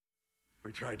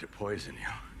We tried to poison you.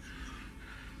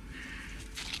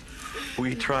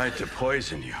 We tried to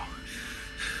poison you.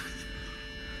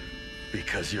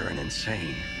 Because you're an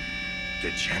insane,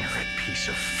 degenerate piece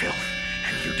of filth,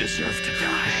 and you deserve to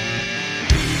die.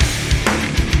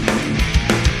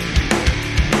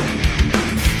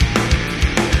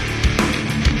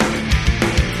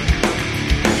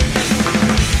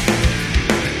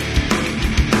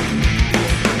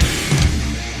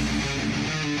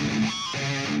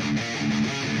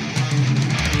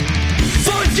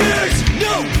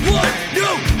 No one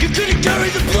knew you couldn't carry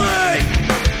the blame.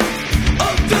 A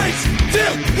face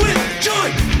filled with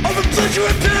joy over pleasure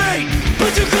and pain,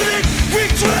 but you couldn't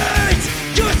retrace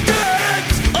your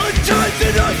steps untied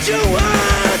the night you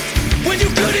had. When you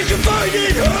couldn't confide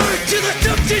in her to the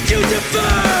substance you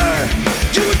defer.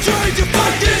 You were trying to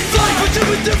fight this fight, but you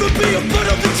would never be a part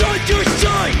of the side your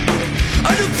side.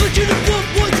 An affliction of what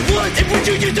was, in which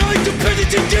you unite to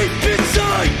penetrate deep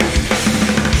inside.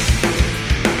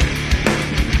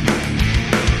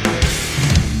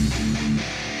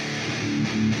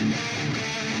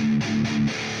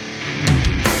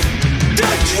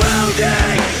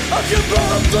 Drowning of your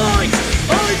moral lies,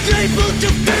 unable to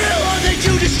feel all that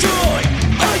you destroy.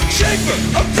 A chamber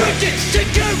of wreckage to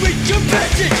carry your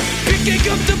message, picking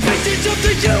up the pieces of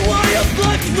the you I have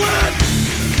left with.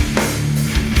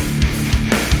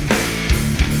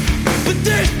 But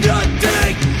there's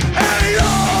nothing at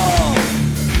all,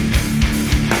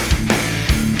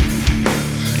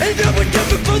 and I would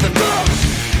never for the ball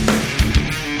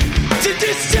to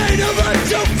disdain a life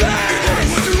so fast.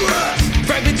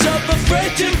 Fragments of a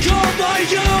friend to call my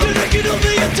own, but I can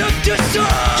only attempt to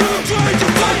solve. You were trying to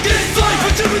fight this fight,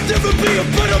 but there would never be a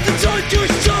part of the side your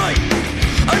side.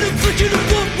 An affliction of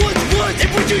what was, and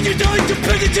when you unite to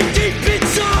penetrate deep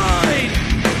inside.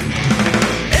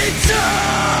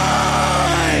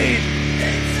 Inside.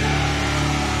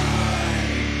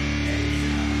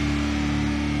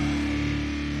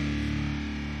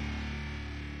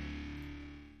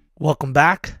 Welcome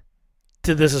back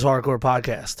to This Is Hardcore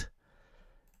Podcast.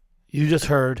 You just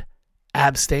heard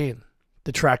Abstain.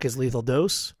 The track is Lethal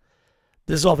Dose.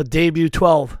 This is off a debut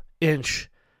 12-inch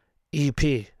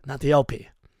EP, not the LP.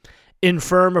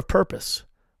 Infirm of Purpose,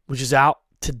 which is out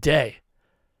today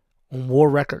on War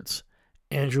Records.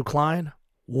 Andrew Klein,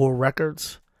 War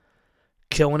Records,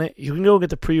 killing it. You can go get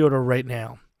the pre-order right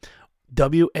now.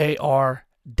 war-rec.com.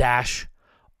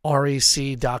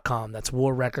 That's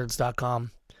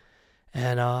warrecords.com.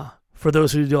 And for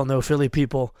those who don't know, Philly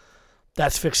people,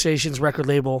 that's Fixation's record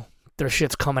label. Their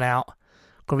shit's coming out.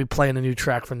 Going to be playing a new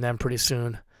track from them pretty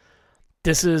soon.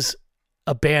 This is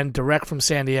a band direct from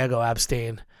San Diego,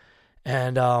 Abstain.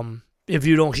 And if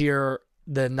you don't hear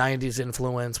the 90s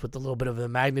influence with a little bit of a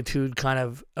Magnitude kind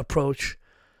of approach,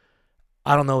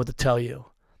 I don't know what to tell you.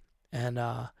 And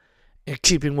in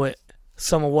keeping with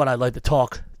some of what I'd like to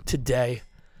talk today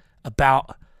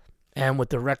about, and with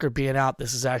the record being out,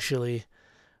 this is actually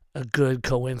a good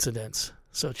coincidence.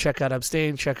 So check out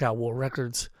Abstain, check out War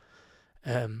Records.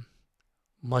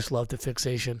 Much love to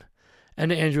Fixation.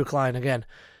 And to Andrew Klein, again,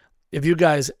 if you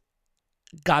guys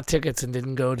got tickets and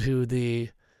didn't go to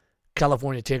the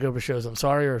California Takeover shows, I'm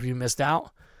sorry, or if you missed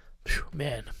out,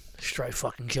 man, Strife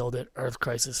fucking killed it. Earth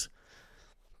Crisis.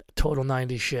 Total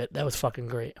 90s shit. That was fucking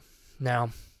great.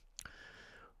 Now,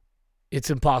 it's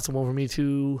impossible for me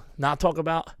to not talk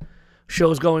about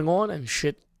shows going on and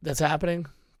shit that's happening,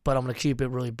 but I'm going to keep it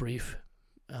really brief.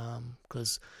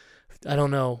 Because I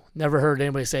don't know, never heard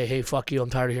anybody say, hey, fuck you, I'm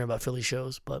tired of hearing about Philly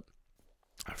shows, but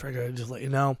I figured I'd just let you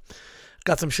know.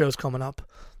 Got some shows coming up,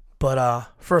 but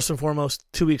first and foremost,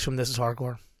 2 weeks from This Is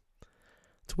Hardcore.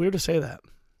 It's weird to say that.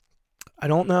 I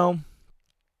don't know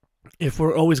if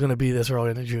we're always going to be this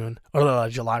early in June, or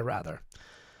July rather,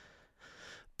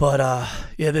 but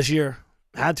yeah, this year,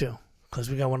 had to, because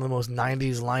we got one of the most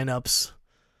 90s lineups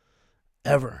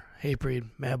ever. Hatebreed,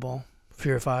 Madball,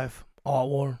 Fear 5, All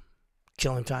War,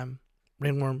 Killing Time,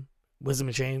 Ringworm, Wisdom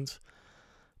in Chains,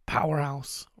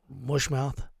 Powerhouse,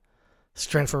 Mushmouth,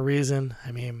 Strength for a Reason.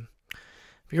 I mean,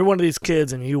 if you're one of these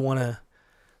kids and you want to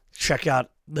check out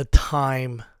the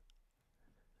time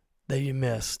that you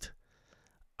missed,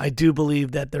 I do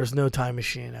believe that there's no time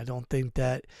machine. I don't think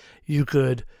that you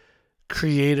could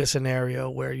create a scenario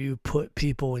where you put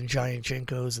people in giant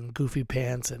Jinkos and goofy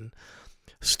pants and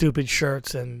stupid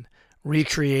shirts and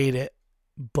recreate it,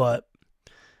 but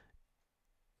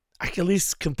I at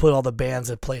least can put all the bands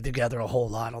that played together a whole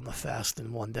lot on the fest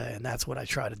in one day, and that's what I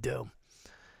try to do.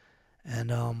 And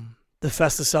the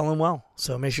fest is selling well,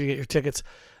 so make sure you get your tickets.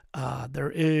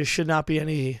 Should not be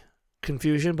any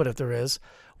confusion, but if there is,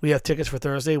 We have tickets for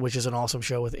Thursday, which is an awesome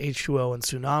show with H2O and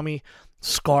Tsunami,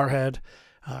 Scarhead,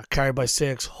 Carried by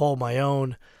Six, Hold My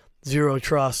Own, Zero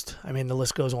Trust. I mean, the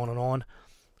list goes on and on.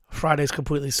 Friday's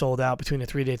completely sold out between the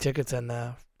 3-day tickets and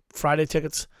the Friday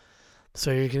tickets.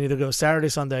 So you can either go Saturday,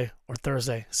 Sunday, or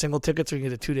Thursday. Single tickets, or you can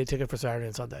get a 2-day ticket for Saturday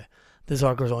and Sunday. This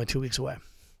hardcore is only 2 weeks away.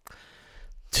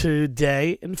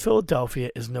 Today in Philadelphia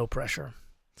is No Pressure.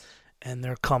 And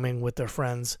they're coming with their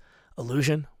friends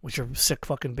Illusion, which are a sick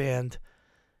fucking band.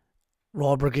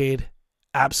 Raw Brigade,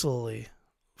 absolutely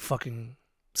fucking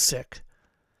sick.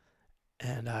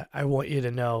 And I want you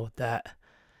to know that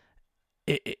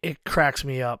it cracks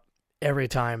me up every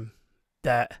time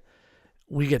that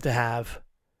we get to have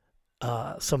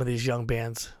some of these young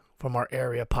bands from our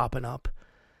area popping up.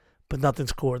 But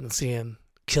nothing's cooler than seeing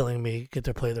Killing Me get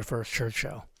to play their first church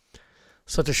show.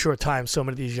 Such a short time, so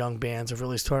many of these young bands are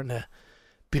really starting to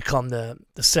become the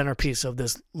centerpiece of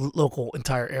this local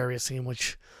entire area scene,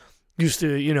 which used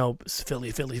to,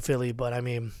 Philly, but I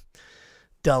mean,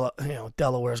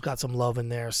 Delaware's got some love in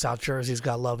there. South Jersey's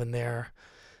got love in there.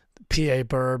 PA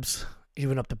burbs,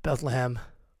 even up to Bethlehem,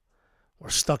 where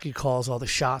Stucky calls all the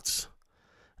shots.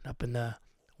 And up in the,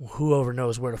 whoever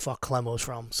knows where the fuck Clemo's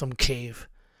from, some cave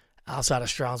outside of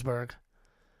Stroudsburg.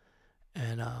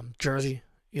 And Jersey,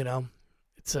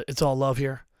 it's all love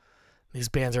here. These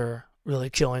bands are really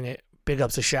killing it. Big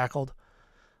ups to Shackled.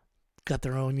 Got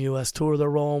their own U.S. tour they're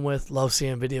rolling with. Love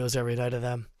seeing videos every night of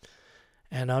them.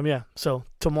 And so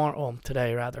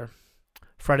today,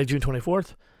 Friday, June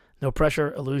 24th, No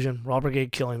Pressure, Illusion, Raw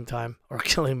Brigade, Killing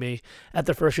Me at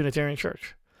the First Unitarian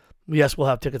Church. Yes, we'll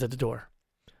have tickets at the door.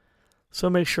 So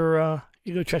make sure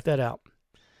you go check that out.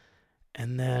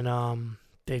 And then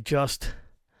they just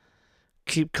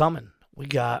keep coming. We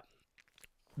got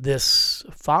this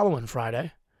following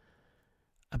Friday.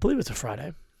 I believe it's a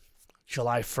Friday.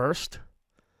 July 1st.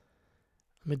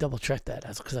 Let me double check that.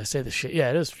 That's because I say this shit. Yeah,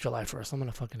 it is July 1st. I'm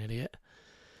a fucking idiot.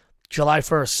 July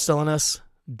 1st, Silliness,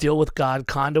 Deal with God,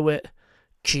 Conduit,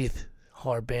 Keith,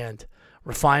 hard band.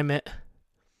 Refinement.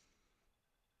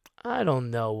 I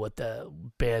don't know what the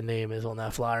band name is on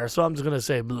that flyer, so I'm just going to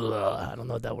say blah. I don't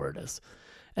know what that word is.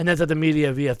 And that's at the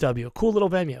Media VFW. Cool little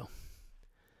venue.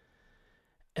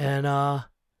 And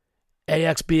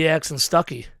AXBX and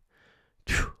Stucky.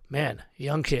 Whew, man,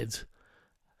 young kids.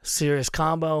 Serious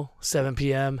combo, 7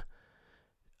 p.m.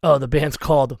 Oh, the band's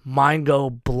called Mind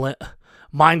Goblin.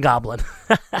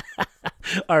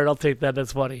 All right, I'll take that.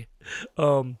 That's funny.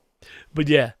 But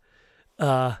yeah,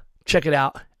 check it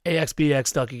out. AXBX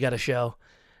Stucky got a show.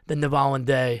 Then the following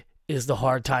day is the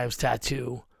Hard Times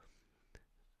Tattoo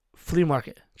Flea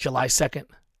Market, July 2nd.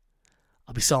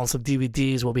 I'll be selling some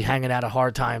DVDs. We'll be hanging out at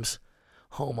Hard Times.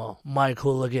 Homo, Mike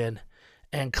Hooligan,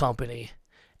 and company.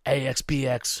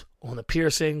 AXBX on the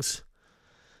piercings.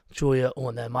 Julia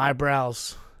on them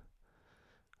eyebrows.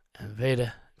 And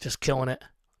Veda just killing it.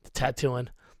 The tattooing.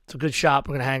 It's a good shop.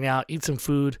 We're going to hang out, eat some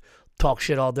food, talk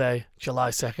shit all day.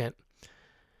 July 2nd.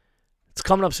 It's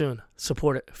coming up soon.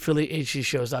 Support it.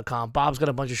 PhillyHDShows.com. Bob's got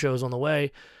a bunch of shows on the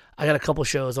way. I got a couple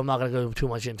shows. I'm not going to go too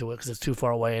much into it because it's too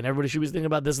far away. And everybody should be thinking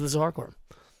about this is hardcore.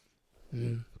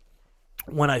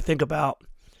 When I think about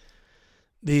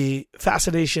the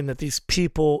fascination that these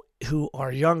people who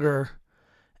are younger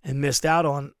and missed out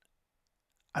on,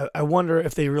 I wonder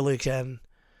if they really can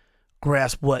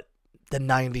grasp what the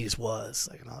 90s was.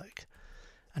 I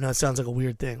know it sounds like a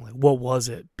weird thing. Like, what was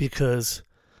it? Because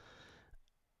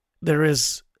there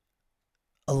is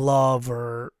a love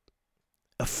or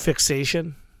a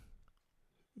fixation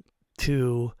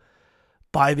to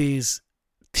buy these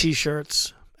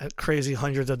T-shirts at crazy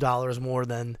hundreds of dollars more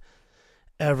than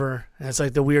ever. And it's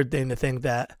like the weird thing to think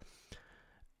that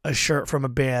a shirt from a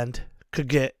band could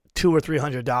get $200 or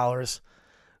 $300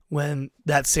 when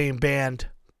that same band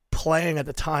playing at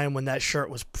the time when that shirt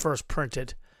was first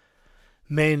printed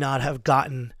may not have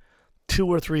gotten $200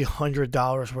 or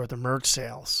 $300 worth of merch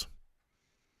sales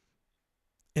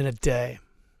in a day.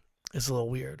 It's a little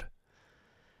weird.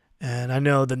 And I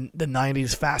know the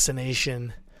 90s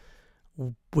fascination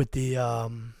with the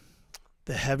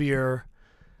heavier,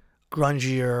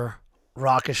 grungier,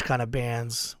 rockish kind of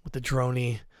bands with the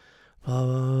droney blah,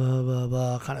 blah, blah,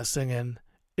 blah, kind of singing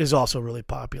is also really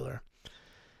popular.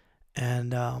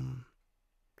 And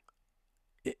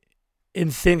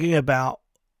in thinking about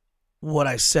what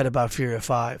I said about Fury of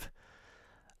Five,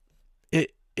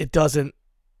 it doesn't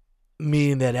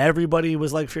mean that everybody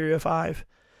was like Fury of Five,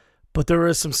 but there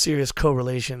is some serious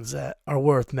correlations that are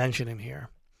worth mentioning here.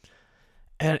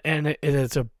 And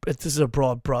this is a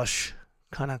broad brush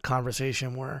kind of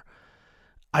conversation where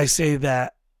I say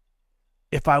that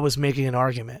if I was making an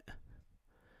argument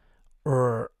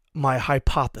or my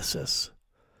hypothesis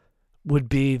would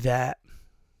be that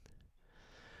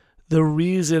the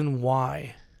reason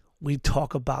why we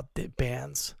talk about the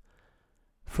bands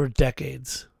for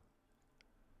decades,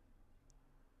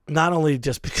 not only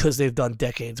just because they've done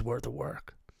decades worth of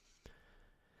work,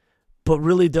 but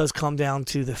really does come down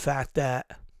to the fact that,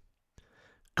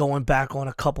 going back on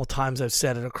a couple times I've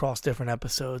said it across different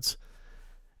episodes,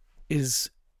 is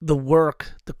the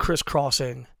work, the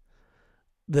crisscrossing,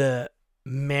 the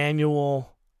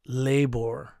manual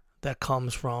labor that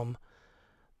comes from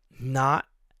not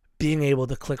being able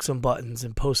to click some buttons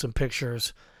and post some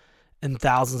pictures and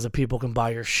thousands of people can buy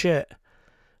your shit,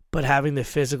 but having to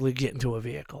physically get into a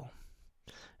vehicle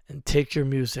and take your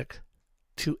music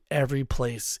to every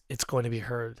place it's going to be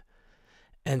heard,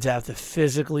 and to have to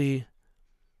physically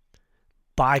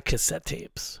buy cassette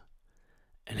tapes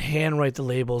and handwrite the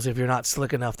labels if you're not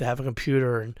slick enough to have a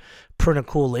computer and print a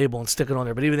cool label and stick it on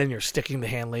there. But even then, you're sticking the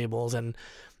hand labels. And,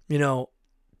 you know,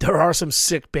 there are some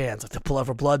sick bands, like the Blood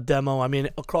for Blood demo. I mean,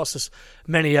 across this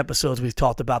many episodes, we've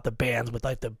talked about the bands with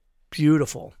like the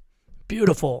beautiful,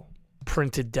 beautiful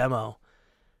printed demo.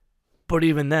 But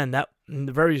even then, that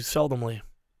very seldomly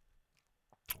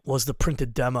was the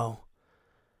printed demo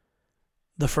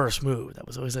the first move. That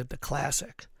was always like the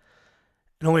classic.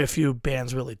 And only a few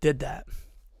bands really did that.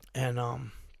 And a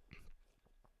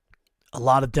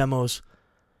lot of demos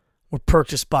were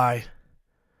purchased by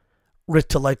Rick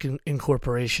to Like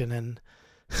Incorporation. And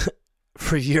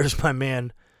for years, my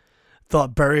man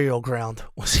thought Burial Ground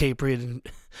was Hatebreed,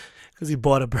 because he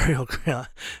bought a Burial Ground.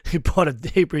 He bought a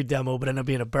Hatebreed demo, but ended up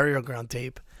being a Burial Ground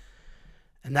tape.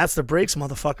 And that's the breaks,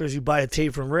 motherfuckers. You buy a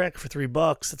tape from Rick for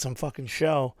 $3 at some fucking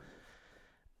show,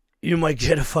 you might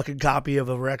get a fucking copy of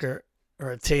a record,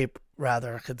 or a tape,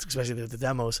 rather, especially with the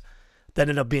demos, that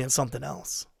end up being something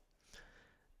else.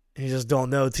 And you just don't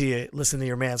know till you listen to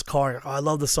your man's car. Oh, I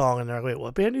love the song. And they're like, wait,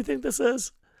 what band do you think this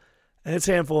is? And it's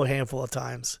a handful of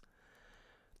times.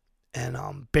 And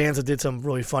bands that did some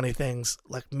really funny things,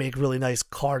 like make really nice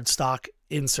card stock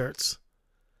inserts.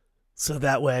 So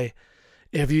that way,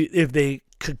 if they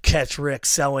could catch Rick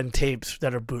selling tapes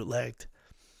that are bootlegged.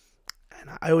 And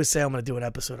I always say I'm going to do an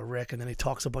episode of Rick, and then he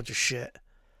talks a bunch of shit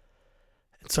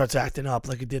and starts acting up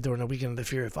like he did during the Weekend of the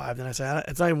Fury 5. Then I say,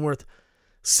 it's not even worth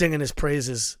singing his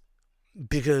praises,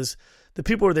 because the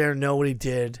people who are there know what he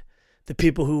did. The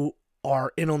people who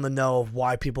are in on the know of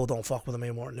why people don't fuck with him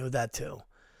anymore know that too.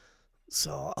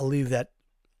 So I'll leave that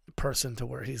person to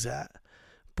where he's at.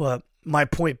 But my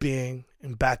point being,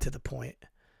 and back to the point,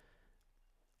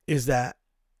 is that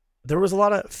there was a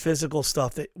lot of physical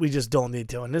stuff that we just don't need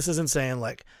to. And this isn't saying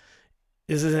like,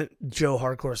 this isn't Joe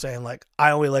Hardcore saying like,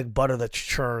 I only like butter that's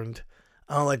churned.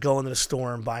 I don't like going to the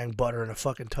store and buying butter in a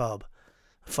fucking tub.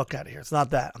 Fuck out of here. It's not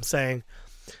that. I'm saying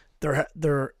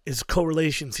there is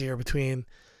correlations here between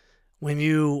when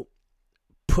you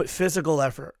put physical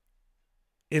effort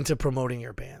into promoting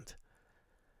your band.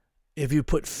 If you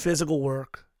put physical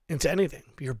work into anything,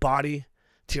 your body,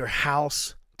 to your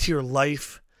house, to your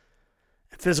life,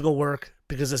 physical work,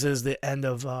 because this is the end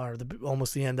of,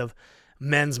 almost the end of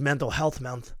Men's Mental Health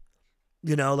Month,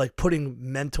 you know, like putting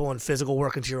mental and physical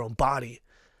work into your own body,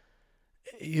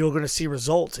 you're going to see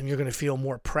results and you're going to feel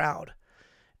more proud.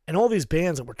 And all these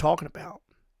bands that we're talking about,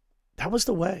 that was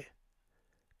the way.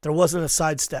 There wasn't a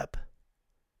sidestep.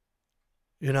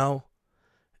 You know,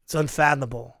 it's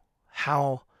unfathomable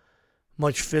how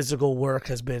much physical work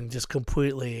has been just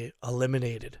completely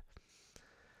eliminated.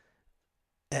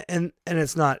 And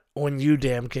it's not on you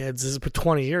damn kids. This is for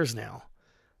 20 years now.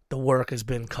 The work has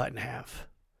been cut in half.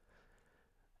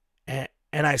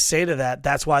 And I say to that,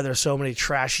 that's why there's so many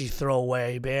trashy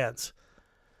throwaway bands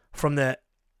from the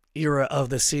era of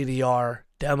the CDR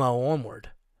demo onward.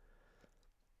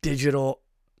 Digital,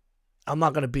 I'm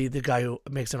not going to be the guy who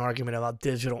makes an argument about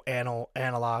digital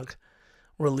analog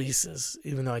releases,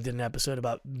 even though I did an episode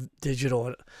about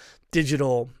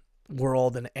digital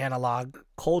world and analog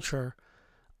culture.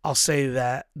 I'll say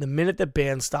that the minute the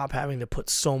bands stop having to put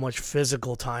so much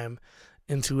physical time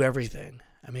into everything,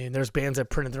 I mean, there's bands that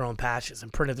printed their own patches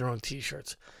and printed their own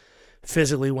t-shirts,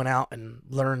 physically went out and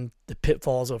learned the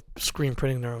pitfalls of screen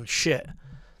printing their own shit.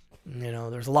 You know,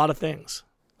 there's a lot of things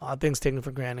taken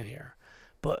for granted here.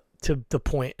 But to the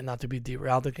point, and not to be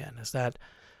derailed again, is that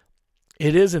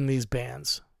it is in these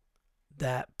bands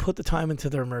that put the time into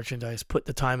their merchandise, put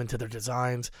the time into their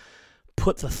designs,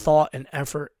 put the thought and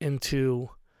effort into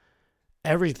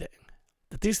everything,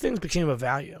 that these things became of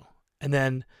value. And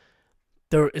then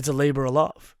it's a labor of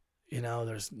love. You know,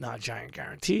 there's not giant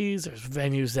guarantees. There's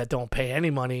venues that don't pay any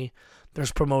money.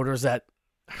 There's promoters that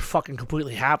are fucking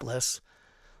completely hapless.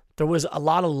 There was a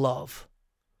lot of love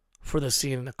for the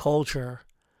scene and the culture,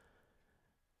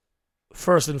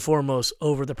 first and foremost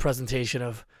over the presentation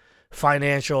of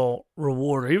financial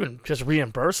reward or even just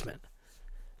reimbursement.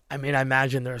 I mean, I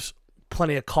imagine there's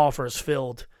plenty of coffers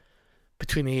filled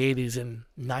between the 80s and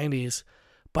 90s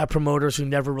by promoters who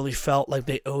never really felt like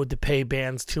they owed to pay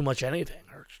bands too much anything,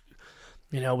 or,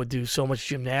 would do so much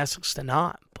gymnastics to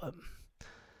not. But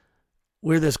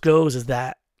where this goes is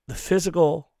that the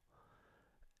physical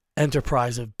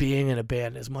enterprise of being in a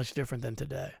band is much different than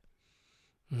today.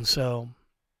 And so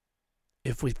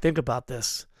if we think about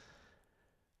this,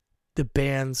 the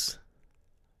bands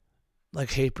like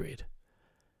Hatebreed,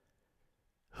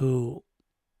 who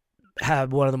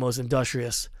had one of the most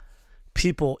industrious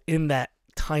people in that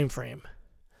time frame,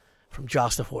 from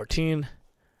Josh the 14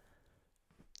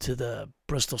 to the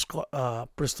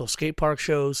Bristol skate park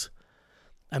shows.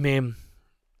 I mean,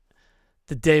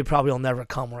 the day probably will never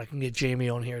come where I can get Jamie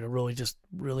on here to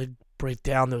really break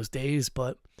down those days,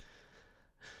 but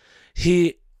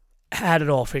he had it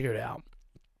all figured out.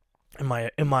 In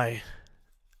my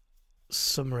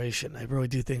summation, I really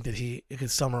do think that it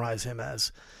could summarize him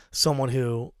as someone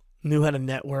who knew how to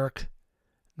network,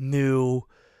 knew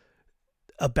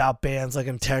about bands like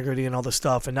Integrity and all this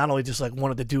stuff, and not only just like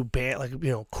wanted to do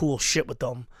cool shit with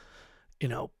them,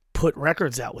 put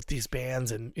records out with these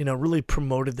bands and really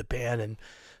promoted the band and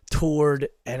toured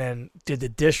and then did the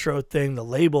distro thing, the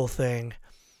label thing,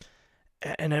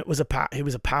 and it was he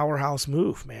was a powerhouse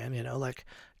move, man. Like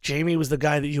Jamie was the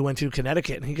guy that you went to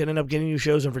Connecticut, and he could end up getting you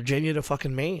shows in Virginia to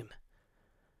fucking Maine.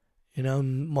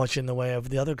 Much in the way of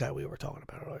the other guy we were talking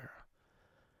about earlier.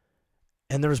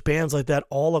 And there's bands like that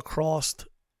all across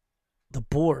the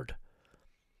board.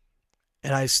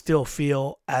 And I still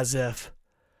feel as if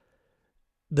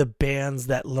the bands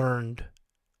that learned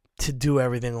to do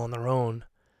everything on their own,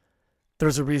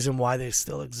 there's a reason why they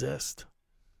still exist.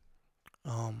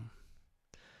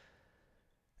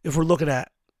 If we're looking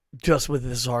at just with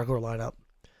this hardcore lineup,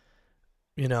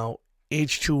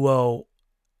 H2O,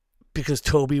 because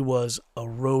Toby was a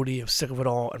roadie of Sick of It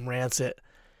All and Rancid,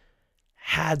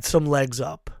 had some legs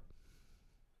up,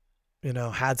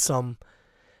 had some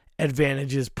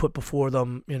advantages put before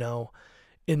them,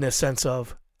 in the sense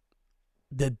of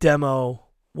the demo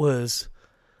was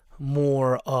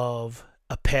more of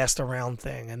a passed around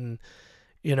thing. And,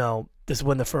 this is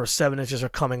when the first 7 inches are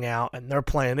coming out and they're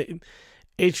playing.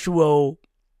 H2O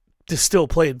just still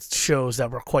played shows that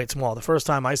were quite small. The first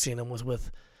time I seen them was with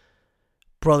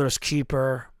Brothers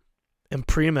Keeper and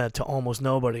Prima to almost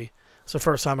nobody. It's the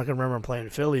first time I can remember them playing in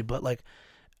Philly, but like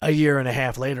a year and a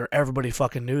half later, everybody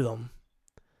fucking knew them.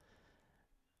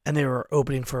 And they were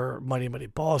opening for Mighty Mighty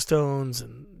Ballstones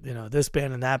and, this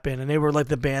band and that band. And they were like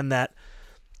the band that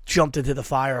jumped into the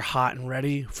fire hot and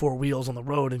ready, 4 wheels on the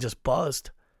road and just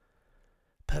buzzed.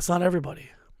 But that's not everybody,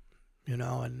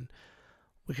 and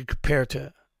we could compare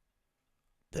to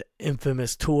the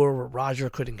infamous tour where Roger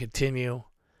couldn't continue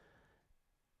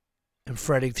and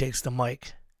Freddie takes the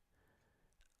mic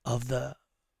of the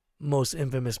most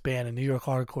infamous band in New York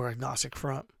hardcore, Agnostic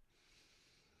Front.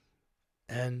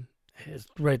 And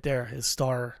right there, his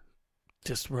star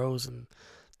just rose, and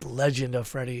the legend of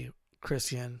Freddie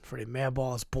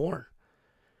Madball is born.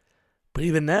 But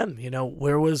even then,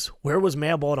 where was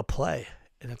Madball to play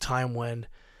in a time when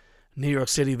New York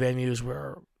City venues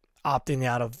were opting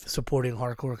out of supporting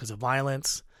hardcore because of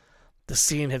violence? The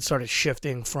scene had started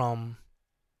shifting from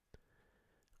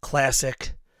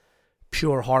classic,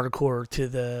 pure hardcore to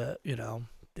the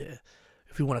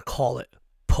if you want to call it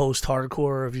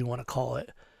post-hardcore, if you want to call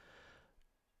it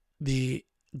the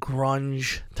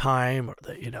grunge time, or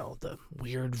the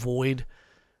weird void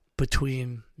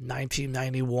between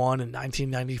 1991 and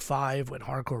 1995 when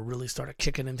hardcore really started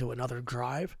kicking into another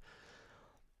drive.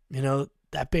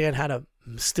 That band had to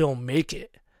still make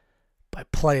it by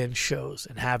playing shows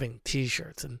and having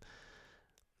t-shirts. And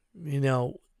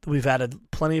we've had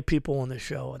plenty of people on the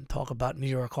show and talk about New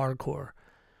York hardcore,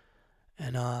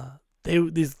 and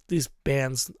these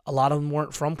bands, a lot of them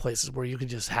weren't from places where you could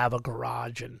just have a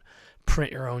garage and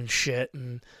print your own shit,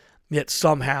 and yet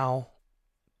somehow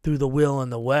through the will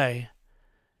and the way,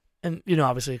 and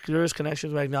obviously there is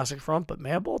connections with Agnostic Front, but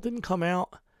Madball didn't come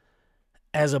out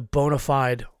as a bona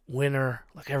fide winner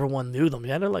like everyone knew them.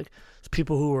 They're like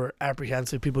people who were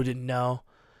apprehensive, people who didn't know,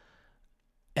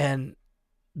 and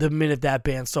the minute that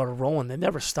band started rolling, they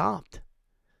never stopped.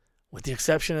 With the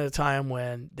exception of the time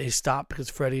when they stopped because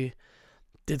Freddie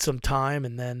did some time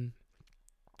and then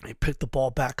they picked the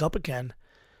ball back up again.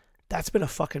 That's been a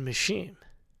fucking machine.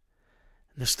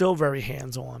 And they're still very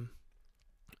hands-on.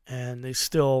 And they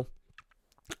still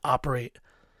operate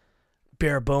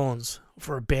bare bones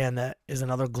for a band that is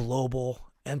another global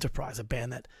enterprise, a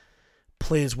band that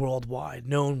plays worldwide,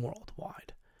 known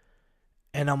worldwide.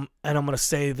 And I'm going to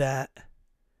say that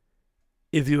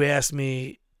if you ask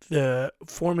me the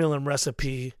formula and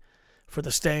recipe for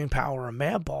the staying power of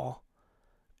Madball,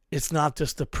 it's not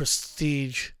just the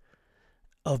prestige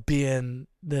of being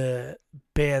the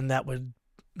band that would,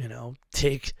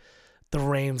 take the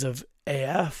reins of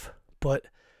AF, but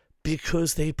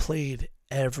because they played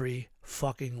every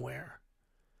fucking where.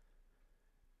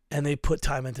 And they put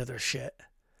time into their shit.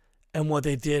 And what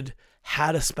they did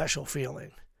had a special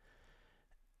feeling.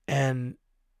 And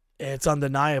it's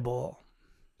undeniable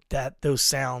that those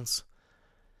sounds,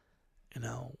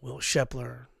 Will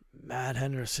Shepler, Matt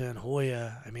Henderson,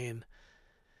 Hoya,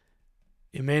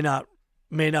 it may not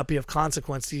be of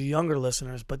consequence to you younger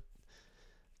listeners, but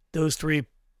those three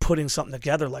putting something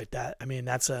together like that,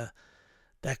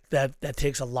 that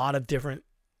takes a lot of different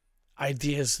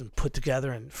ideas and put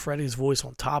together, and Freddie's voice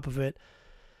on top of it.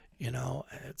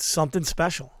 It's something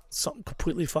special, something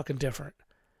completely fucking different.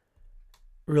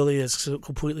 Really is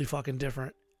completely fucking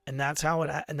different, and that's how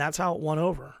it won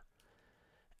over.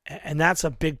 And that's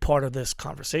a big part of this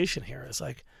conversation here. Is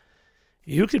like,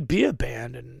 you could be a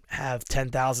band and have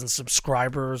 10,000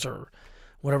 subscribers or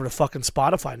whatever the fucking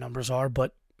Spotify numbers are,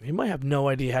 but you might have no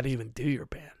idea how to even do your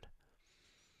band.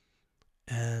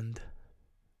 And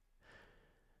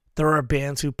there are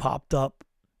bands who popped up,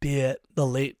 be it the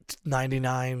late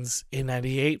 99s, in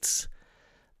 98s,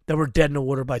 that were dead in the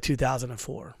water by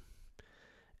 2004.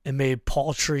 And made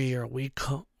paltry or weak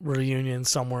reunions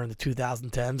somewhere in the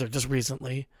 2010s or just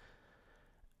recently.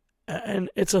 And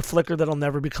it's a flicker that'll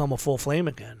never become a full flame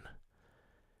again.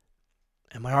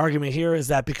 And my argument here is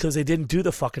that because they didn't do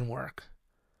the fucking work.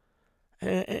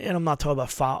 And I'm not talking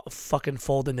about fucking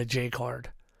folding the J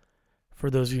card. For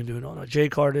those of you who don't know, J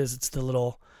card it's the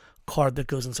little card that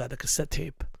goes inside the cassette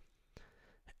tape.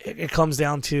 It comes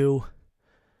down to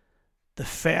the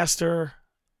faster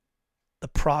the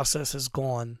process has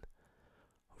gone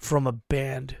from a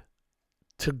band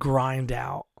to grind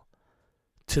out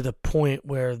to the point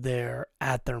where they're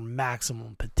at their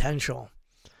maximum potential.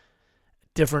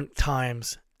 Different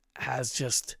times has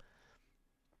just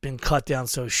been cut down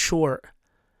so short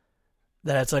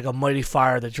that it's like a mighty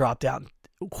fire that dropped out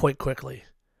quite quickly.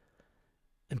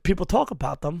 And people talk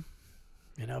about them.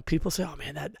 People say, oh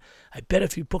man, I bet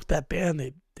if you booked that band,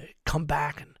 they'd come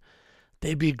back and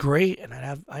they'd be great. And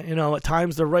at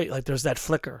times they're right. Like there's that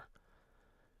flicker.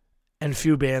 And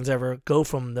few bands ever go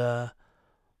from the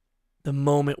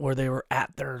moment where they were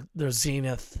at their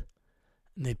zenith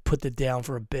and they put it down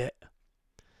for a bit.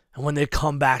 And when they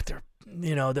come back, they're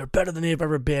better than they've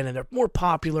ever been, and they're more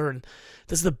popular, and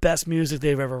this is the best music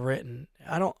they've ever written.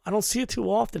 I don't see it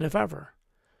too often, if ever.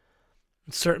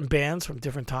 And certain bands from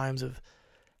different times have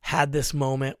had this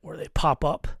moment where they pop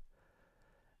up,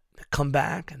 they come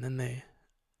back, and then they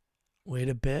wait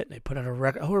a bit, and they put out a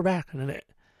record. Oh, we're back, and then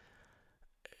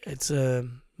it's a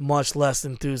much less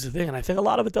enthusiastic thing. And I think a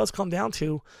lot of it does come down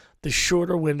to the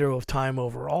shorter window of time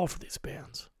overall for these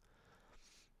bands.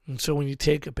 And so when you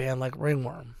take a band like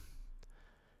Ringworm,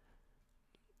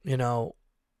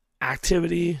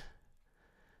 activity,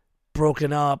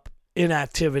 broken up,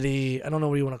 inactivity, I don't know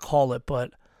what you want to call it,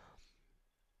 but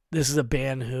this is a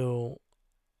band who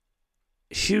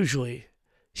hugely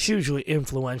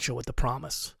influential with The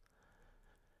Promise.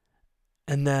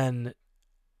 And then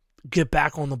get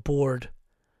back on the board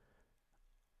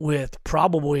with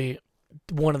probably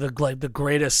one of the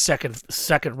greatest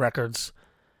second records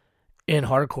in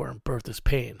hardcore, Birth is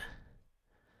Pain.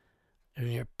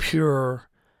 Your pure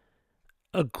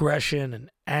aggression and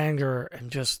anger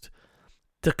and just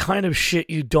the kind of shit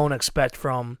you don't expect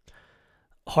from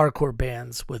hardcore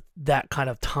bands with that kind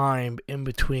of time in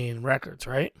between records,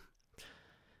 right?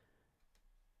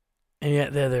 And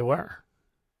yet there they were.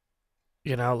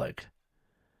 There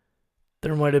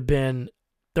might have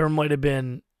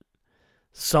been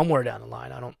somewhere down the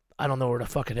line. I don't know where the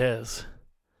fuck it is.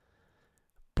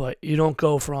 But you don't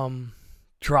go from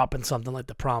dropping something like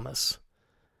The Promise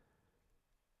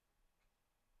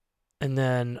and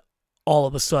then all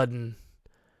of a sudden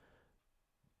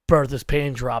Birth is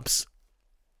Pain drops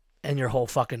and your whole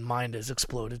fucking mind is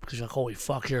exploded because you're like, holy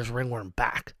fuck, here's Ringworm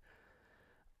back.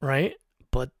 Right?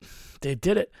 But they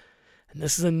did it. And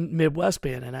this is a Midwest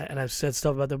band, and I've said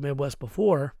stuff about the Midwest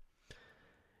before.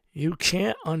 You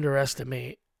can't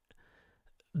underestimate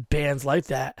bands like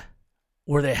that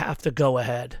where they have to go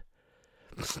ahead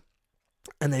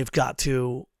and they've got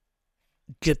to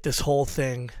get this whole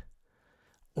thing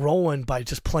rolling by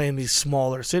just playing these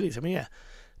smaller cities.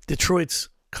 Detroit's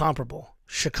comparable.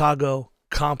 Chicago,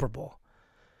 comparable.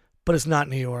 But it's not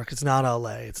New York. It's not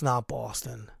LA. It's not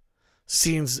Boston.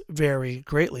 scenes vary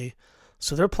greatly.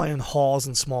 So they're playing halls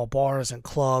and small bars and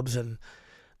clubs, and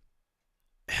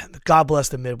God bless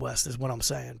the Midwest is what I'm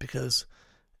saying, because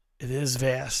it is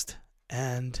vast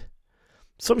and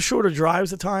some shorter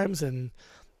drives at times, and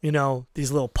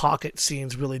these little pocket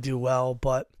scenes really do well,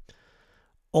 but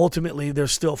ultimately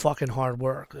there's still fucking hard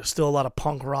work. There's still a lot of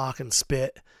punk rock and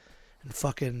spit and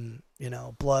fucking,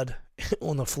 blood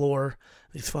on the floor,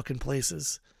 these fucking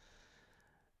places.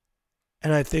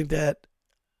 And I think that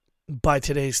by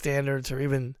today's standards, or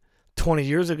even 20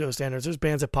 years ago standards, there's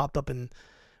bands that popped up, and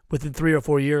within 3 or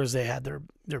 4 years they had their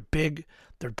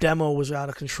demo was out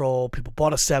of control. People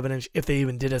bought a 7-inch, if they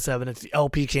even did a 7-inch. The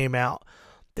LP came out.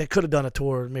 They could have done a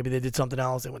tour. Maybe they did something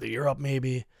else. They went to Europe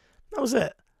maybe. That was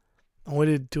it. And we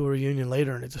did do a reunion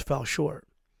later, and it just fell short.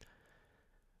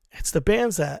 It's the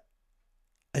bands that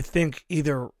I think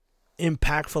either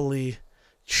impactfully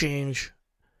change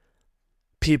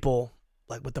people,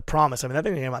 like with The Promise. I mean, that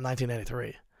thing came out in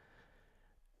 1993.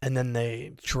 And then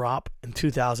they drop in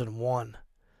 2001.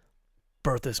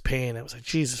 Birth is Pain. It was like,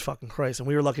 Jesus fucking Christ. And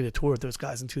we were lucky to tour with those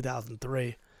guys in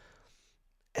 2003.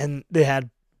 And they had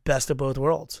best of both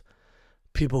worlds.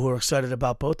 People who were excited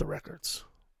about both the records.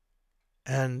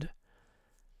 And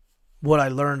what I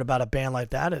learned about a band like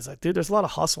that is, like, dude, there's a lot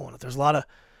of hustle in it. There's a lot of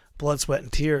blood, sweat,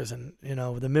 and tears. And,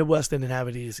 the Midwest didn't have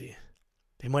it easy.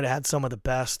 They might have had some of the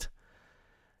best.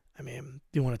 I mean,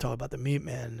 you want to talk about the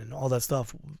Meatmen and all that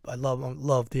stuff. I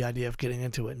love the idea of getting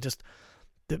into it. And just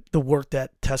the work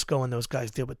that Tesco and those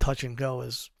guys did with Touch and Go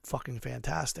is fucking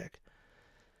fantastic.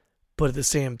 But at the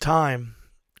same time,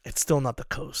 it's still not the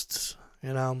coasts,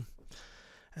 And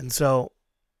so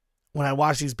when I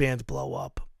watch these bands blow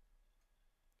up,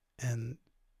 and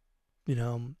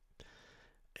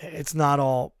it's not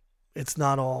all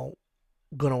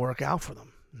gonna work out for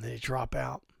them, and they drop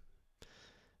out.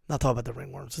 Not talking about the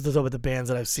Ringworms, just talking about the bands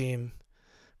that I've seen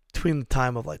between the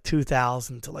time of like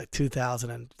 2000 to like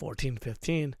 2014,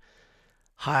 15.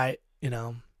 High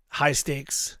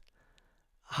stakes,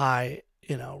 high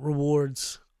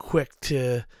rewards, quick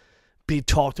to be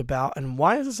talked about. And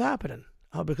why is this happening?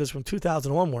 Because from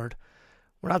 2000 onward,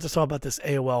 we're not just talking about this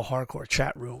AOL hardcore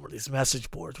chat room or these message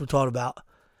boards. We're talking about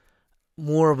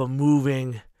more of a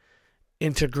moving,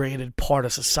 integrated part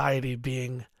of society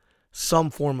being some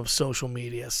form of social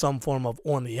media, some form of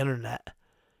on the internet.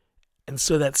 And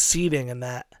so that seeding and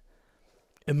that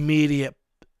immediate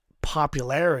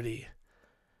popularity,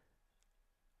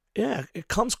 it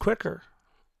comes quicker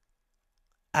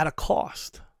at a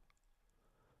cost.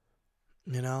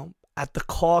 At the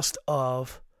cost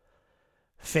of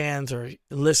fans or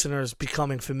listeners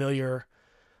becoming familiar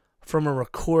from a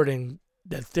recording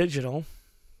that's digital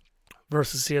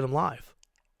versus seeing them live.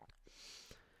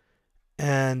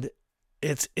 And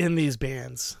it's in these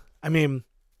bands. I mean,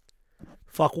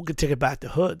 fuck, we could take it back to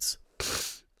Hoods.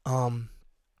 We can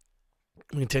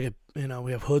take it,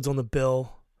 we have Hoods on the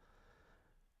bill,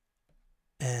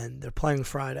 and they're playing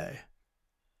Friday.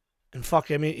 And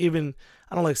fuck, I mean, even,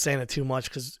 I don't like saying it too much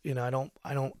because, I don't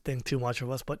think too much of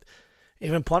us, but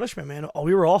even Punishment, man,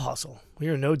 we were all hustle. We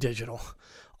were no digital.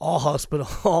 All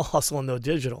hustle and no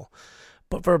digital.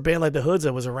 But for a band like the Hoods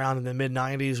that was around in the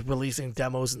mid-90s, releasing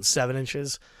demos in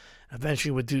 7-inches,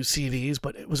 eventually would do CDs,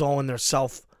 but it was all in their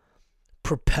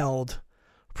self-propelled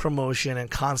promotion and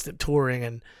constant touring.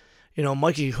 And,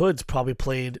 Mikey Hoods probably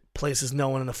played places no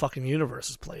one in the fucking universe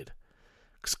has played.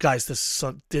 Because guys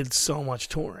did so much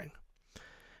touring.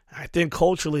 I think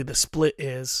culturally the split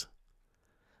is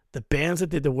the bands that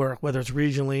did the work, whether it's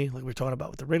regionally, like we were talking about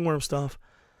with the Ringworm stuff,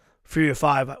 Fury of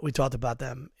 5, we talked about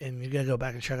them, and you gotta go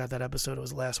back and check out that episode. It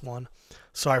was the last one.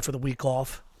 Sorry for the week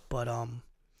off, but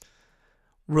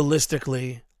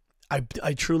realistically,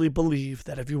 I truly believe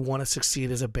that if you want to succeed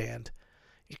as a band,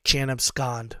 you can't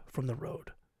abscond from the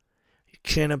road. You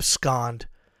can't abscond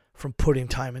from putting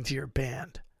time into your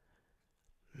band.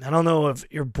 I don't know if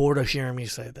you're bored of hearing me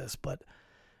say this, but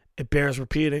it bears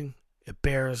repeating. It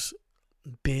bears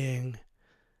being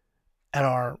at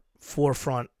our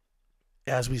forefront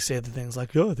as we say the things like,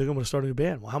 I think I'm going to start a new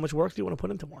band. Well, how much work do you want to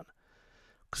put into one?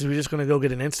 Because we're just going to go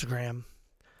get an Instagram,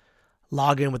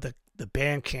 log in with the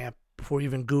Bandcamp before you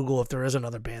even Google if there is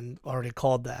another band already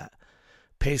called that,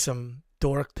 pay some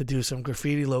dork to do some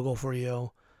graffiti logo for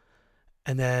you,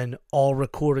 and then all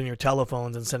record on your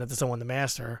telephones and send it to someone to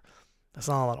master. That's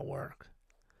not a lot of work.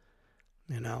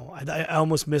 I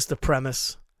almost miss the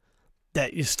premise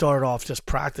that you start off just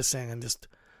practicing and just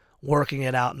working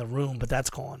it out in the room, but that's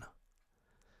gone.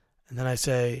 And then I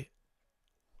say,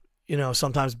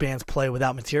 sometimes bands play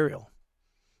without material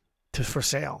for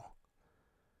sale.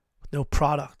 No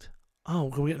product.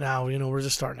 Oh, we're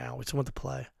just starting out. We just want to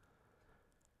play.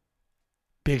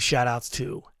 Big shout outs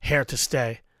to Hair to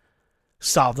Stay.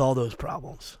 Solved all those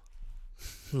problems.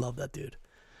 Love that dude.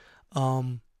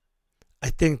 I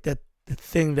think that the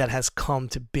thing that has come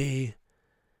to be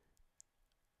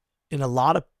in a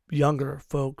lot of younger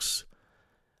folks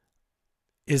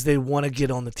is they want to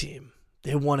get on the team.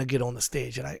 They want to get on the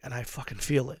stage, and I fucking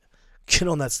feel it. Get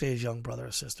on that stage, young brother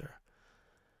or sister.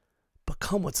 But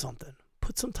come with something.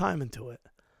 Put some time into it.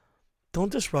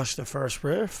 Don't just rush the first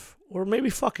riff, or maybe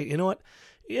fuck it. You know what?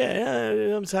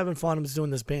 Yeah, I'm just having fun. I'm just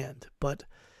doing this band. But,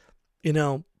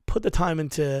 put the time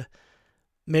into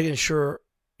making sure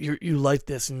you like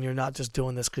this, and you're not just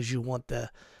doing this because you want the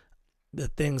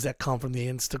things that come from the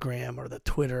Instagram or the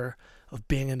Twitter of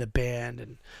being in the band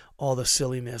and all the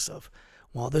silliness of,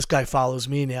 well, this guy follows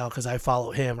me now because I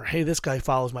follow him, or hey, this guy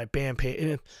follows my band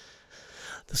page.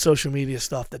 The social media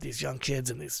stuff that these young kids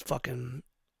and these fucking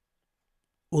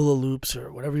hula loops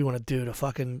or whatever you want to do to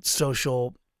fucking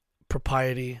social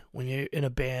propriety when you're in a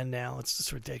band now, it's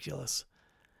just ridiculous.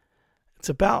 It's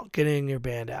about getting your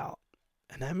band out,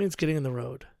 and that means getting in the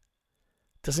road.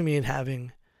 Doesn't mean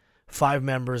having 5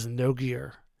 members and no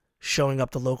gear, showing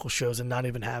up to local shows and not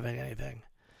even having anything.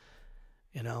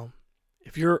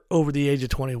 If you're over the age of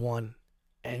 21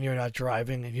 and you're not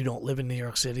driving and you don't live in New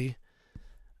York City,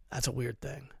 that's a weird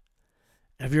thing.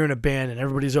 And if you're in a band and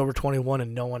everybody's over 21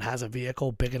 and no one has a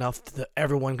vehicle big enough that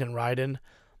everyone can ride in,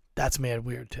 that's mad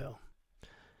weird too.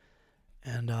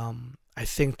 And I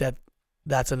think that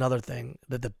that's another thing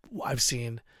that I've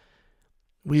seen.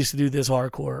 We used to do this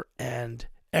hardcore, and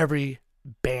every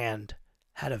band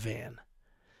had a van.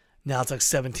 Now it's like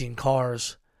 17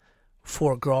 cars,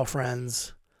 4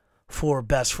 girlfriends, 4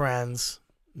 best friends,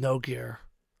 no gear,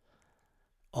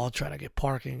 all trying to get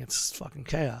parking. It's fucking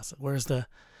chaos. Where's the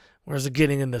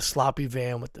getting in the sloppy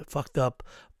van with the fucked up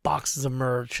boxes of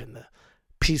merch and the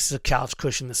pieces of couch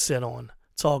cushion to sit on?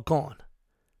 It's all gone.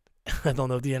 I don't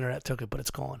know if the internet took it, but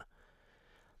it's gone.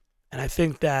 And I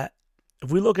think that if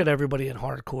we look at everybody in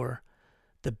hardcore,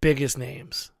 the biggest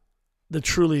names, the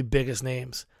truly biggest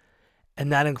names,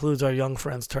 and that includes our young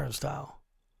friends Turnstile,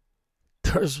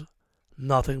 there's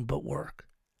nothing but work.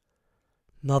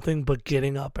 Nothing but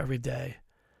getting up every day,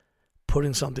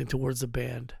 putting something towards the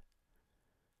band,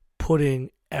 putting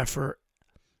effort,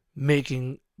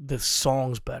 making the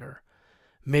songs better,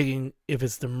 making, if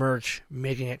it's the merch,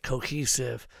 making it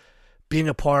cohesive, being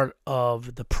a part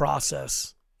of the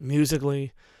process,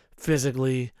 musically,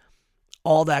 physically,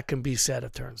 all that can be said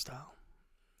of Turnstile.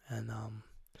 And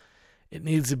it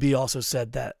needs to be also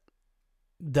said that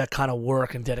that kind of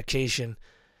work and dedication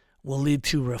will lead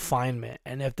to refinement.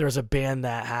 And if there's a band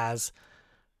that has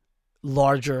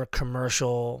larger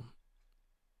commercial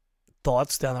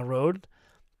thoughts down the road,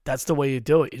 that's the way you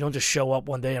do it. You don't just show up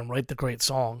one day and write the great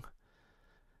song.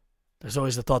 There's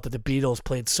always the thought that the Beatles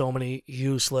played so many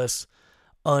useless,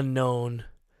 unknown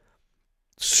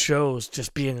shows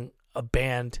just being a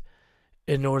band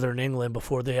in Northern England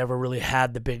before they ever really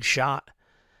had the big shot,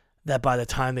 that by the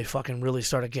time they fucking really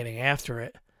started getting after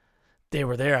it, they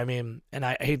were there. I mean, and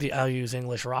I'll use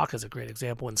English rock as a great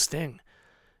example. In Sting,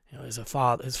 his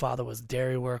father was a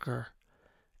dairy worker.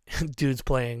 Dude's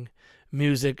playing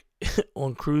music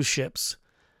on cruise ships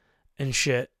and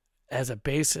shit as a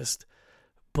bassist,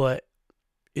 but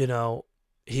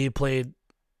he played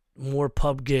more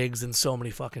pub gigs than so many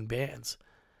fucking bands.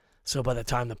 So by the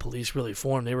time the Police really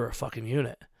formed, they were a fucking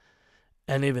unit,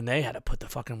 and even they had to put the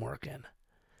fucking work in.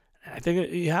 And I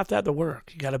think you have to have the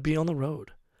work. You got to be on the road.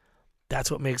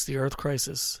 That's what makes the Earth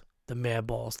Crisis, the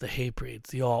Madballs, the Hatebreeds,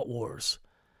 the Alt Wars.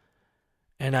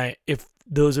 And if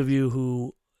those of you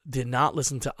who did not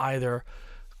listen to either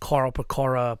Carl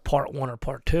Pecara Part 1 or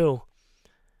Part 2,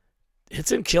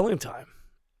 it's in Killing Time.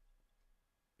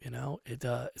 It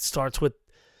starts with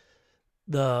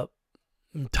the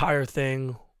entire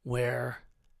thing where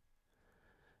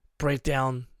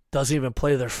Breakdown doesn't even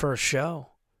play their first show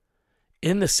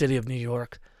in the city of New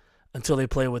York until they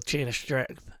play with Chain of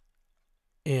Strength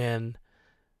in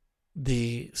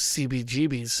the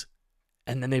CBGBs,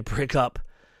 and then they break up,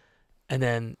 and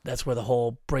then that's where the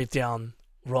whole Breakdown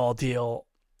Raw Deal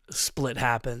split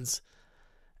happens,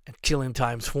 and Killing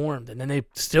Time's formed, and then they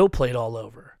still played all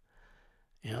over.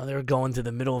 They were going to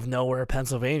the middle of nowhere,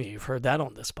 Pennsylvania. You've heard that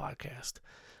on this podcast.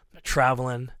 They're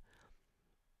traveling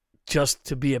just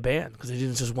to be a band because they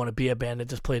didn't just want to be a band that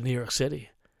just played in New York City.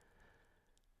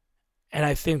 And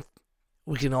I think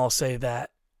we can all say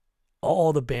that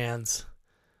all the bands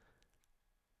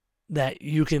that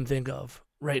you can think of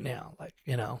right now,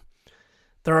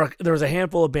 there's a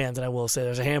handful of bands, and I will say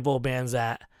there's a handful of bands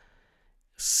that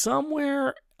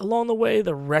somewhere along the way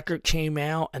the record came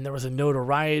out and there was a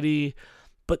notoriety,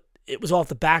 but it was off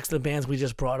the backs of the bands we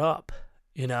just brought up,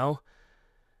 you know?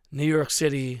 New York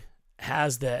City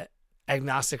has the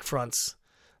agnostic fronts.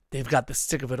 They've got the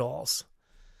Sick of It Alls.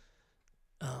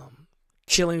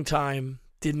 Chilling Time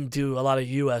didn't do a lot of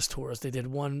U.S. tours. They did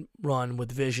one run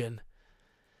with Vision.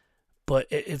 But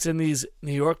it's in these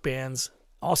New York bands.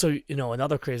 Also, you know,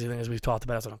 another crazy thing is we've talked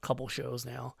about it on a couple shows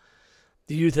now.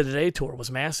 The Youth of Today tour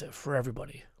was massive for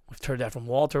everybody. We've heard that from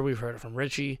Walter. We've heard it from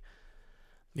Richie.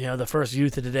 You know, the first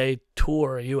Youth of Today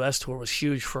tour, U.S. tour, was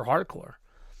huge for hardcore.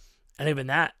 And even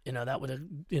that, you know, that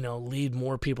would, you know, lead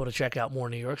more people to check out more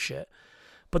New York shit.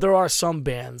 But there are some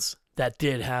bands that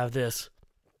did have this.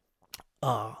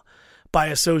 By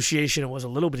association, it was a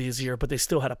little bit easier, but they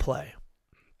still had to play.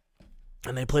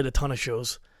 And they played a ton of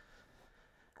shows.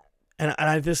 And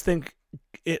I just think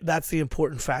that's the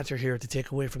important factor here to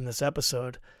take away from this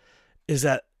episode, is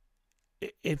that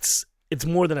it's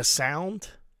more than a sound,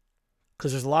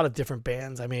 because there's a lot of different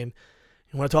bands. I mean,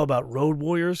 you want to talk about Road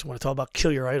Warriors? You want to talk about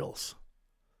Kill Your Idols?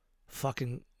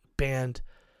 Fucking band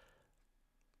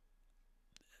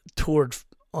toured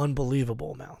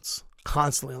unbelievable amounts,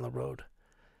 constantly on the road.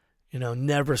 You know,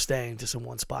 never staying just in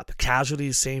one spot. The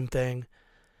Casualties, same thing.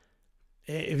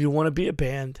 If you want to be a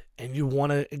band and you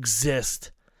want to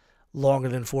exist longer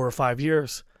than 4 or 5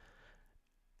 years,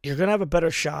 you're going to have a better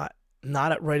shot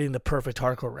not at writing the perfect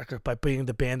hardcore record, by being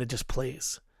the band that just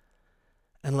plays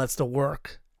and lets the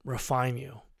work refine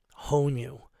you, hone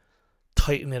you,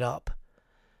 tighten it up,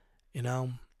 you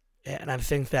know? And I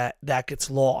think that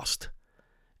gets lost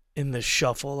in the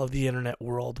shuffle of the internet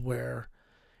world, where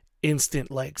instant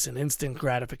likes and instant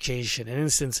gratification and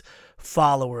instant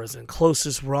followers and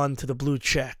closest run to the blue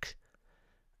check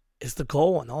is the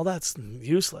goal, and all that's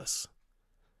useless.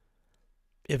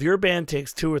 If your band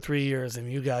takes 2 or 3 years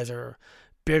and you guys are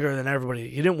bigger than everybody,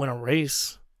 you didn't win a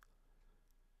race.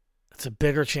 It's a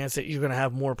bigger chance that you're going to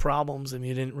have more problems and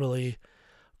you didn't really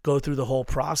go through the whole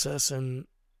process, and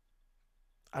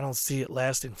I don't see it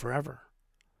lasting forever.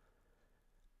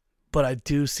 But I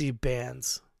do see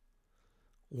bands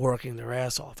working their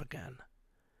ass off again.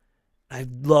 I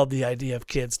love the idea of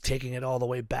kids taking it all the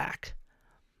way back.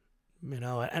 You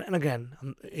know, and again,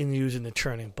 I'm in using the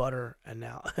churning butter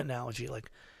analogy.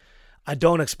 Like, I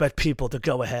don't expect people to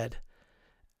go ahead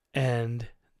and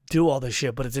do all this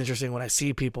shit, but it's interesting when I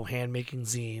see people hand making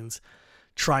zines,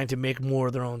 trying to make more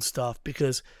of their own stuff,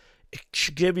 because it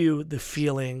should give you the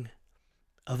feeling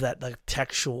of that, like,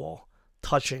 textual,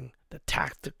 touching, the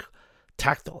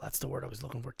tactile, that's the word I was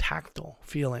looking for, tactile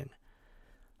feeling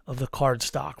of the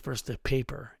cardstock versus the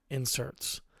paper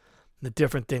inserts, the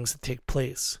different things that take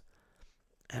place.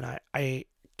 And I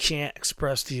can't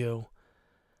express to you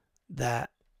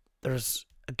that there's,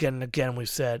 again and again, we've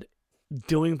said,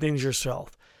 doing things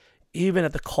yourself, even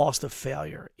at the cost of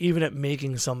failure, even at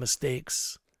making some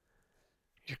mistakes,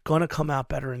 you're going to come out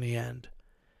better in the end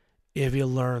if you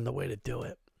learn the way to do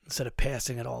it instead of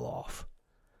passing it all off.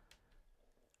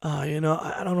 You know,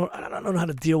 I don't know how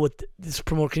to deal with this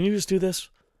promoter. Can you just do this?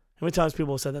 How many times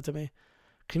people have said that to me?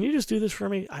 Can you just do this for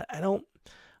me? I don't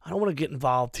want to get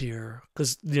involved here,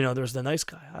 because, you know, there's the nice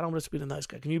guy. I don't want to be the nice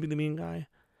guy. Can you be the mean guy?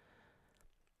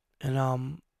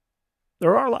 And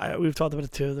there are, we've talked about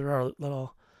it too,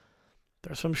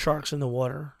 there's some sharks in the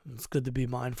water. It's good to be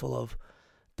mindful of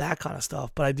that kind of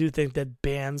stuff. But I do think that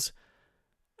bands,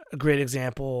 a great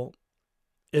example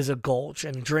is a Gulch,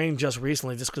 and Drain just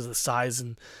recently, just because of the size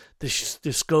and the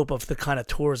scope of the kind of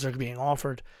tours they're being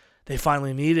offered, they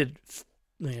finally needed,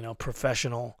 you know,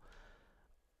 professional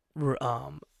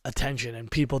attention and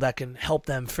people that can help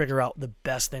them figure out the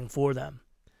best thing for them.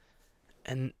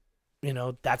 And, you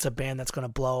know, that's a band that's going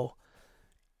to blow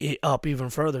it up even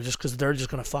further, just because they're just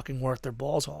going to fucking work their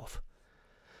balls off.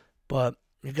 But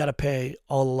you got to pay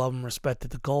all the love and respect to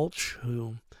the Gulch,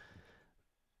 who,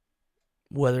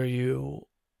 whether you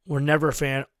were never a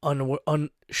fan,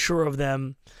 unsure of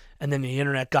them, and then the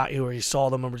internet got you, or you saw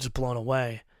them and were just blown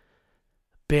away,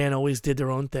 band always did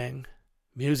their own thing,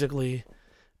 musically,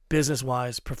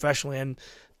 business-wise, professionally. And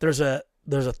there's a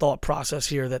thought process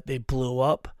here that they blew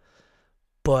up,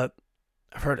 but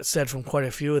I've heard it said from quite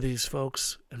a few of these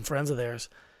folks and friends of theirs,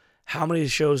 how many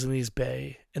shows in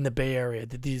the Bay Area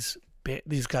did these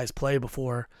guys play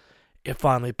before it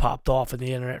finally popped off and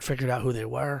the internet figured out who they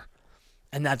were?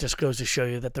 And that just goes to show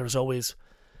you that there's always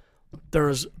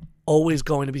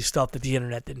going to be stuff that the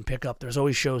internet didn't pick up. There's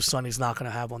always shows Sonny's not going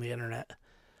to have on the internet.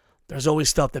 There's always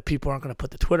stuff that people aren't going to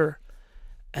put to Twitter,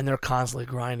 and they're constantly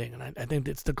grinding. And I think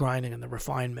it's the grinding and the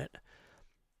refinement.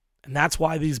 And that's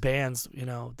why these bands,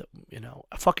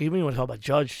 fuck, even when you talk about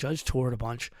Judge toured a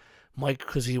bunch. Mike,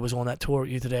 because he was on that tour with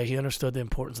you today, he understood the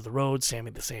importance of the road.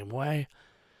 Sammy the same way.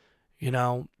 You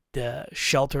know, the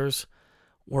shelters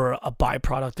were a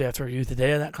byproduct after Youth of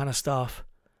Day and that kind of stuff.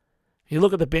 You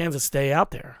look at the bands that stay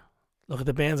out there. Look at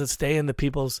the bands that stay in the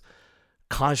people's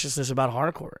consciousness about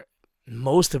hardcore.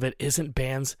 Most of it isn't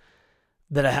bands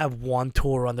that have one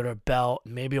tour under their belt,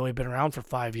 maybe only been around for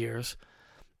 5 years.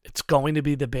 It's going to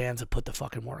be the bands that put the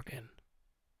fucking work in.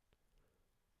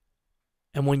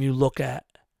 And when you look at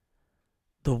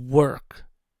the work,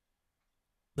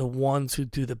 the ones who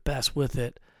do the best with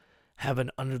it have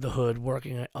an under-the-hood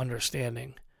working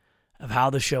understanding of how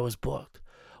the show is booked,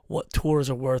 what tours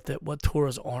are worth it, what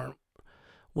tours aren't,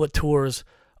 what tours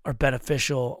are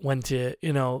beneficial, when to,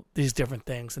 these different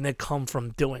things. And they come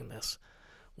from doing this.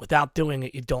 Without doing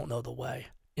it, you don't know the way,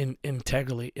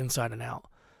 integrally, inside and out.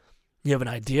 You have an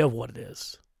idea of what it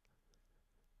is.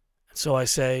 So I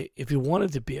say, if you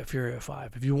wanted to be a Fury of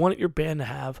Five, if you wanted your band to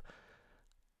have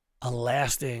a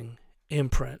lasting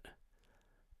imprint,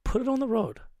 put it on the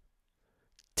road.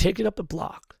 Take it up the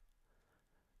block.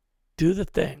 Do the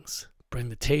things. Bring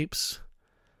the tapes.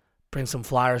 Bring some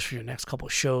flyers for your next couple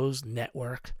of shows.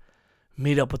 Network.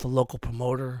 Meet up with the local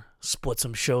promoter. Split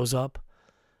some shows up.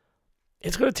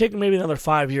 It's going to take maybe another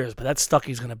 5 years, but that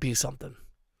Stucky's going to be something.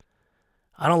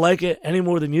 I don't like it any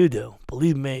more than you do.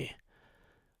 Believe me.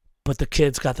 But the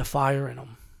kid's got the fire in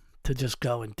him to just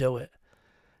go and do it.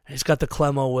 And he's got the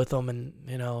Clemo with him, and,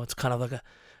 it's kind of like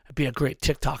it'd be a great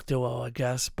TikTok duo, I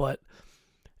guess. But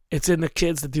it's in the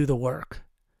kids to do the work.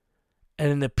 And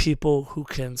in the people who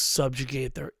can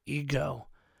subjugate their ego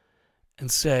and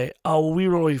say, oh, we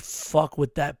really fuck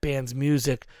with that band's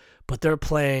music, but they're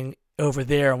playing over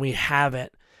there and we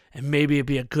haven't. And maybe it'd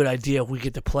be a good idea if we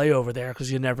get to play over there,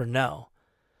 because you never know.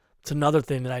 It's another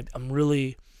thing that I'm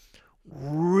really,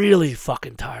 really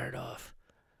fucking tired of.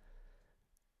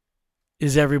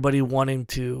 Is everybody wanting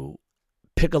to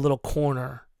pick a little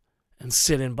corner and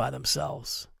sit in by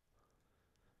themselves.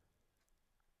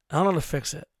 I don't know how to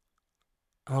fix it.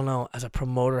 I don't know, as a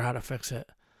promoter, how to fix it.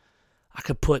 I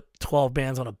could put 12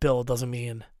 bands on a bill. It doesn't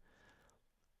mean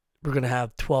we're going to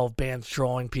have 12 bands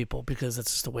drawing people, because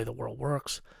that's just the way the world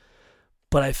works.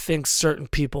 But I think certain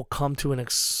people come to an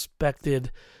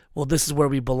expected, well, this is where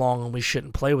we belong and we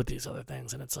shouldn't play with these other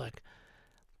things. And it's like,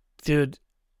 dude,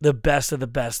 the best of the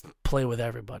best play with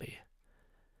everybody.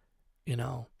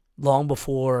 Long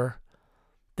before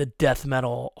the death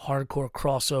metal hardcore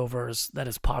crossovers that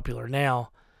is popular now,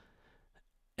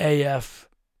 AF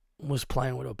was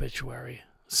playing with Obituary.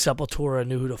 Sepultura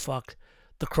knew who the fuck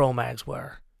the Cro-Mags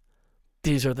were.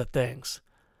 These are the things.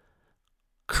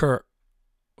 Kurt,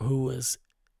 who was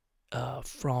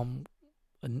from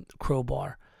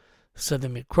Crowbar, said to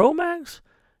me, Cro-Mags?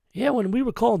 Yeah, when we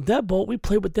were called Deadbolt, we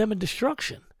played with them in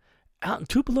Destruction out in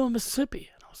Tupelo, Mississippi.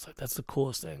 And I was like, that's the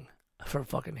coolest thing I've ever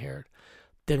fucking heard.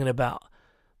 Thinking about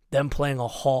them playing a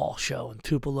hall show in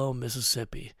Tupelo,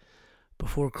 Mississippi,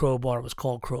 before Crowbar was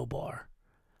called Crowbar.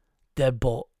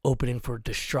 Deadbolt opening for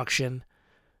Destruction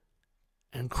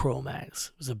and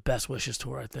Cro-Mags. It was the Best Wishes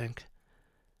tour, I think.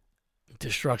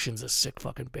 Destruction's a sick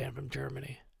fucking band from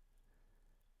Germany.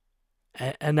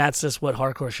 And that's just what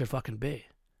hardcore should fucking be.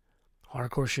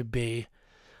 Hardcore should be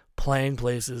playing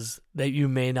places that you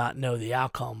may not know the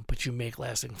outcome, but you make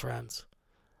lasting friends.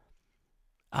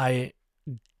 I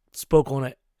spoke on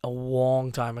it a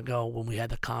long time ago when we had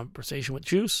the conversation with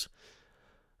Juice.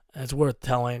 And it's worth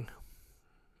telling.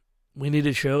 We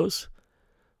needed shows.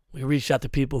 We reached out to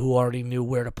people who already knew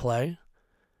where to play.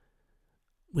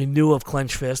 We knew of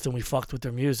Clench Fist and we fucked with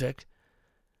their music.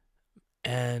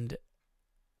 And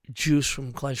Juice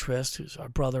from Clench Fist, who's our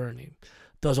brother, and he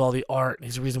does all the art, and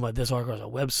he's the reason why this article has a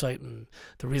website, and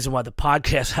the reason why the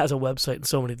podcast has a website, and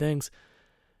so many things.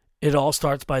 It all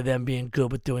starts by them being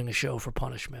good with doing a show for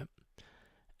Punishment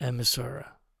and Missouri.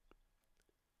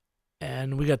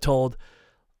 And we got told,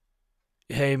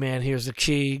 hey man, here's the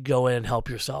key, go in and help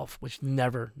yourself, which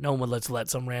never, no one would let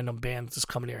some random band just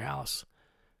come into your house.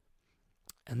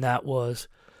 And that was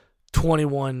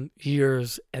 21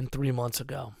 years and 3 months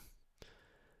ago.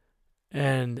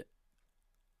 And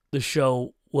the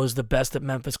show was the best that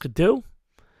Memphis could do.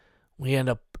 We end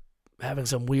up having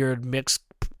some weird mixed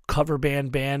cover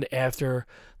band after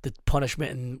the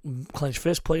Punishment and Clench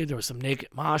Fist played. There was some naked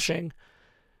moshing.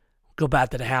 Go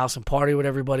back to the house and party with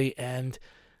everybody, and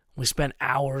we spent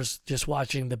hours just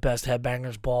watching the Best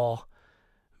Headbangers Ball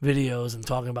videos and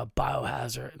talking about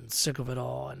Biohazard and Sick of It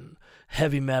All and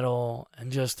heavy metal,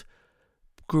 and just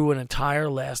grew an entire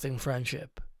lasting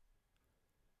friendship.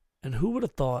 And who would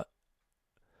have thought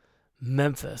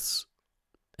Memphis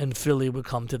and Philly would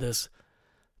come to this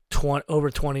over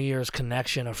 20 years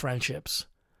connection of friendships?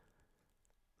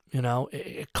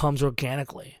 It comes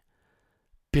organically.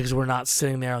 because we're not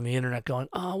sitting there on the internet going,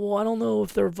 oh, well, I don't know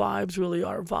if their vibe's really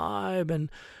our vibe,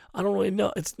 and I don't really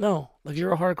know. It's no, like,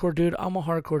 you're a hardcore dude, I'm a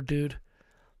hardcore dude.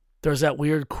 There's that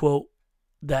weird quote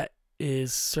that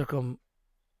is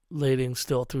circulating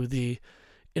still through the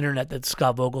internet that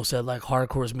Scott Vogel said, like,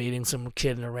 hardcore's meeting some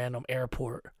kid in a random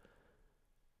airport.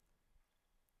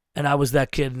 And I was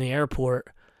that kid in the airport,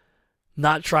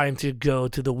 not trying to go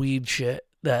to the weed shit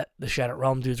that the Shattered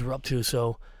Realm dudes were up to,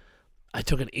 so I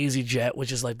took an EasyJet,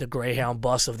 which is like the Greyhound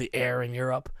bus of the air in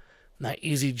Europe. And I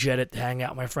EasyJetted to hang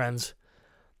out with my friends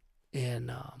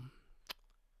in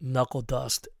Knuckle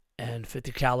Dust and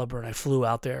 50 Caliber, and I flew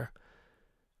out there.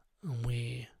 And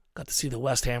we got to see the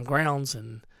West Ham grounds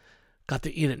and got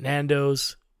to eat at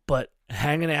Nando's. But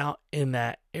hanging out in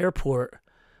that airport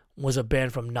was a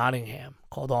band from Nottingham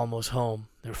called Almost Home.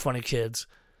 They were funny kids,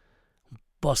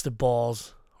 busted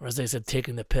balls, or as they said,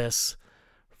 taking the piss,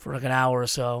 for like an hour or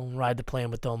so, ride the plane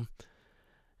with them.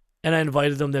 And I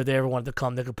invited them that if they ever wanted to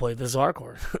come, they could play This Is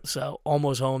Hardcore. So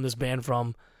Almost Home, this band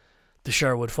from the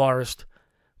Sherwood Forest,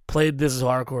 played This Is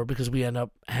Hardcore because we ended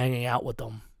up hanging out with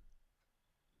them.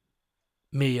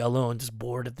 Me alone, just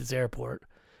bored at this airport,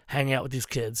 hanging out with these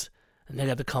kids. And they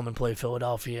got to come and play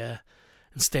Philadelphia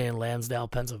and stay in Lansdale,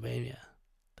 Pennsylvania.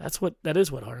 That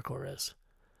is what hardcore is.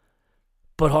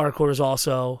 But hardcore is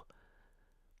also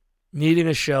needing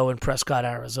a show in Prescott,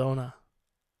 Arizona,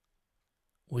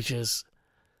 which is,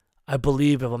 I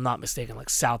believe, if I'm not mistaken, like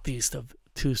southeast of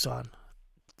Tucson.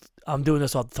 I'm doing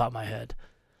this off the top of my head,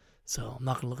 so I'm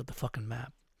not going to look at the fucking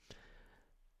map.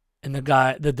 And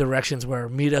the directions were,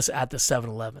 meet us at the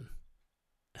 7-Eleven.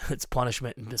 It's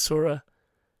Punishment in Missouri.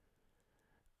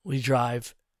 We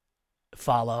drive,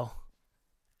 follow,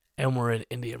 and we're in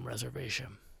Indian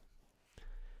Reservation.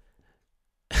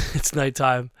 It's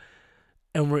nighttime,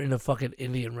 and we're in a fucking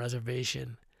Indian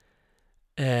reservation,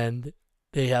 and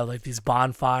they have like these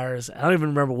bonfires. I don't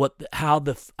even remember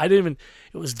it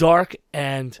was dark,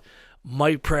 and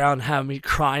Mike Brown had me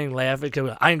crying, laughing.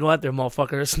 I ain't go out there,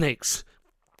 motherfucker, there's snakes.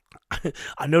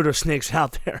 I know there's snakes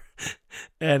out there.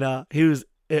 And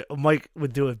Mike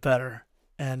would do it better.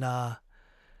 And I'm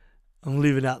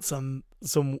leaving out some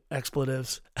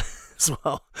expletives as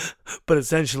well. But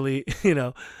essentially,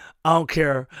 I don't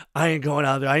care. I ain't going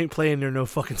out there. I ain't playing there no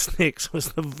fucking snakes.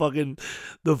 Was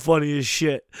the funniest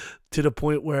shit, to the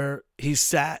point where he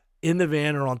sat in the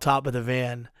van or on top of the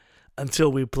van until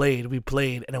we played. We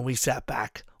played, and then we sat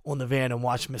back on the van and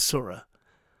watched Missouri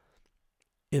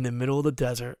in the middle of the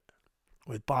desert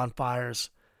with bonfires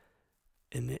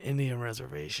in the Indian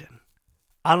reservation.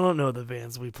 I don't know the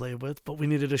bands we played with, but we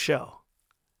needed a show.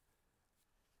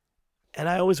 And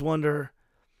I always wonder,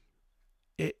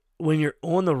 when you're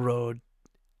on the road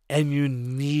and you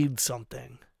need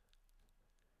something,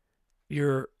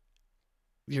 your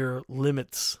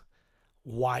limits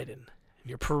widen,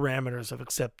 your parameters of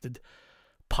accepted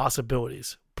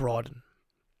possibilities broaden.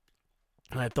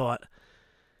 And I thought,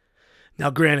 now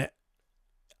granted,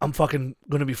 I'm fucking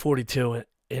going to be 42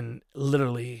 in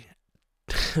literally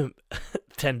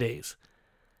 10 days.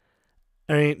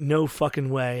 There ain't no fucking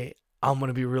way I'm going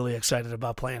to be really excited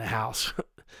about playing a house.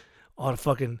 All the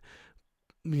fucking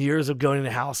years of going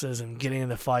to houses and getting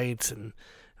into fights and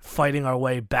fighting our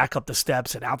way back up the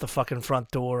steps and out the fucking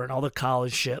front door and all the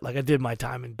college shit. Like, I did my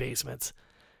time in basements.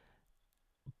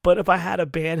 But if I had a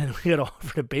band and we had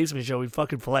offered a basement show, we'd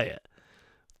fucking play it.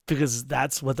 Because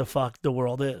that's what the fuck the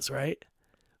world is, right?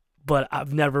 But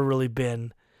I've never really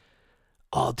been,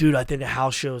 oh, dude, I think a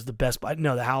house show is the best.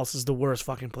 No, the house is the worst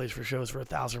fucking place for shows for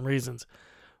 1,000 reasons.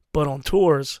 But on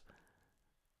tours,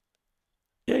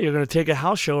 yeah, you're going to take a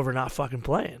house show over not fucking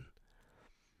playing.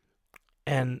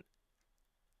 And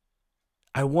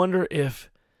I wonder if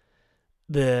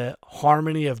the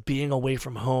harmony of being away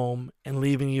from home and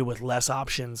leaving you with less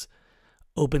options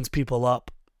opens people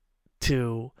up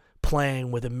to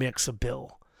playing with a mix of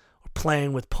Bill, or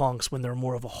playing with punks when they're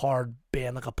more of a hard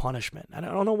band like a Punishment. And I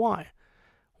don't know why.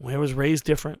 I was raised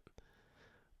different.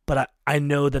 But I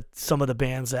know that some of the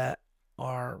bands that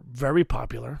are very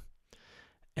popular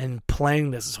and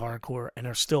playing This Is Hardcore and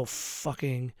are still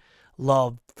fucking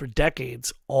loved for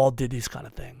decades all did these kind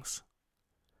of things.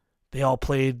 They all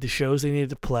played the shows they needed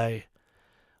to play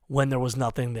when there was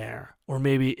nothing there. Or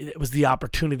maybe it was the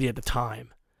opportunity at the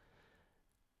time.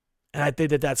 And I think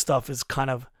that stuff is kind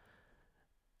of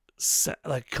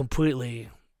like completely,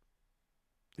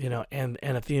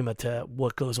 anathema to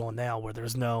what goes on now, where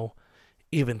there's no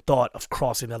even thought of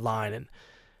crossing the line. And,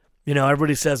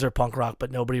 everybody says they're punk rock,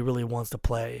 but nobody really wants to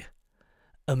play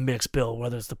a mixed bill,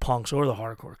 whether it's the punks or the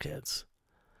hardcore kids.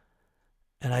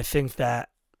 And I think that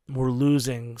we're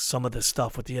losing some of this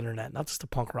stuff with the internet, not just the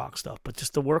punk rock stuff, but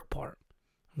just the work part.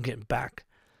 I'm getting back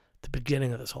to the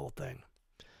beginning of this whole thing.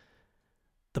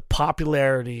 The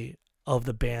popularity of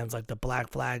the bands like the Black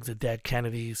Flags, the Dead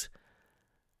Kennedys,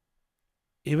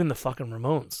 even the fucking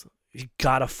Ramones. You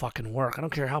gotta fucking work. I don't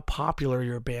care how popular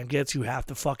your band gets, you have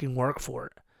to fucking work for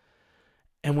it.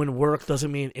 And when work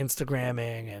doesn't mean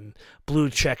Instagramming and blue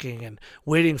checking and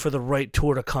waiting for the right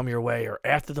tour to come your way or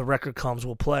after the record comes,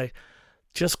 we'll play.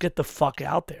 Just get the fuck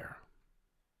out there.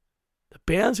 The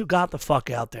bands who got the fuck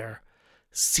out there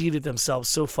seated themselves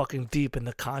so fucking deep in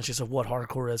the conscious of what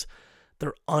hardcore is.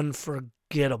 They're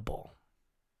unforgettable.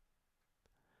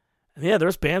 And yeah,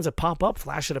 there's bands that pop up,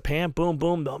 flash of the pan, boom,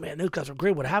 boom. Oh man, those guys are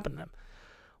great. What happened to them?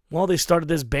 Well, they started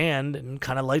this band and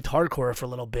kind of liked hardcore for a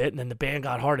little bit, and then the band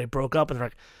got hard. They broke up, and they're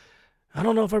like, I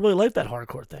don't know if I really like that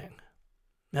hardcore thing.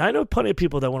 Now, I know plenty of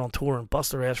people that went on tour and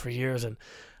bust their ass for years and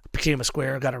became a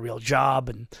square, got a real job,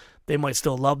 and they might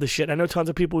still love the shit. I know tons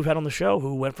of people we've had on the show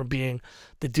who went from being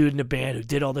the dude in the band who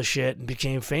did all the shit and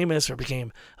became famous or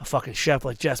became a fucking chef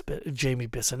like Jamie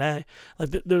Bissonnet.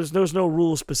 Like, there's no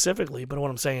rule specifically, but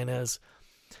what I'm saying is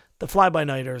the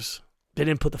fly-by-nighters, they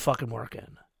didn't put the fucking work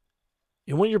in.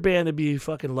 You want your band to be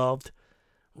fucking loved,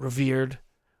 revered,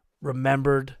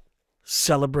 remembered,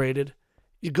 celebrated,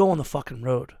 you go on the fucking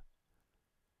road.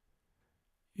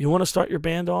 You want to start your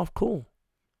band off? Cool.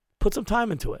 Put some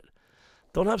time into it.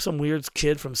 Don't have some weird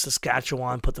kid from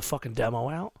Saskatchewan put the fucking demo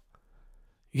out.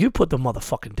 You put the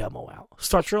motherfucking demo out.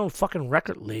 Start your own fucking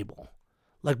record label.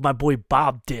 Like my boy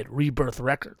Bob did, Rebirth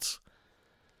Records.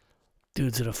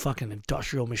 Dude's at a fucking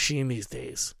industrial machine these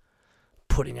days.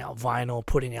 Putting out vinyl,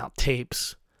 putting out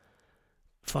tapes.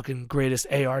 Fucking greatest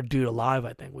AR dude alive,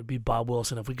 I think, would be Bob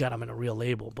Wilson if we got him in a real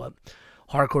label. But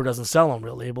hardcore doesn't sell on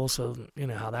real labels, so you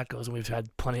know how that goes. And we've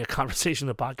had plenty of conversation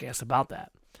in the podcast about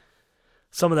that.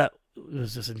 Some of that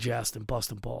was just in jest and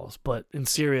busting balls. But in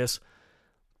serious,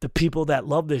 the people that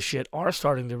love this shit are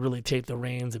starting to really take the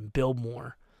reins and build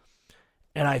more.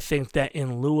 And I think that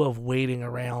in lieu of waiting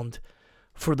around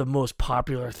for the most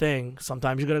popular thing,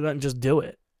 sometimes you gotta go out and just do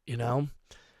it, you know?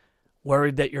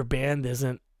 Worried that your band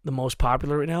isn't the most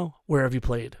popular right now? Where have you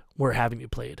played? Where haven't you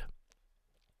played?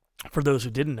 For those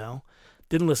who didn't know,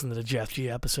 didn't listen to the Jeff G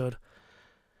episode,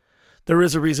 there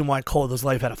is a reason why Cold as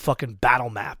Life had a fucking battle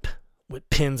map with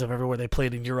pins of everywhere they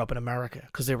played in Europe and America,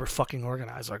 because they were fucking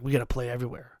organized. Like, we gotta play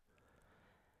everywhere.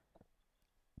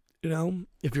 You know,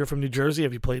 if you're from New Jersey,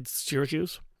 have you played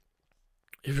Syracuse?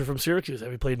 If you're from Syracuse,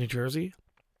 have you played New Jersey?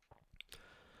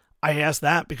 I asked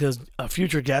that because a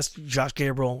future guest, Josh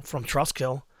Gabriel from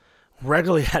Trustkill,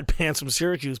 regularly had bands from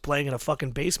Syracuse playing in a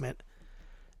fucking basement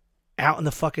out in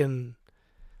the fucking,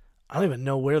 I don't even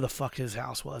know where the fuck his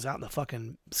house was, out in the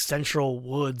fucking central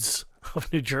woods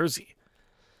of New Jersey.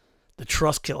 The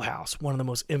Trustkill house, one of the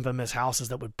most infamous houses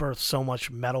that would birth so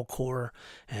much metalcore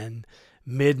and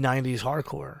mid-90s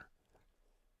hardcore.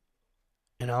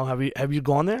 You know, have you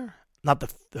gone there?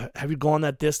 Have you gone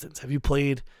that distance? Have you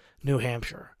played New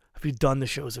Hampshire? Have you done the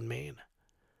shows in Maine?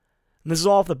 And this is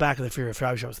all off the back of the Fear of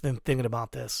Fire show. I was thinking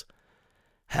about this.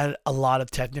 Had a lot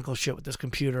of technical shit with this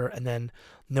computer and then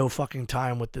no fucking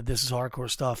time with the This Is Hardcore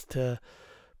stuff to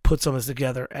put some of this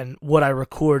together. And what I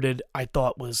recorded I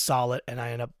thought was solid, and I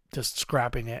ended up just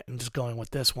scrapping it and just going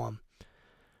with this one.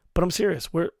 But I'm serious.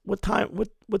 What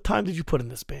time did you put in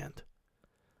this band?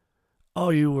 Oh,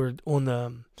 you were on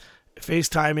the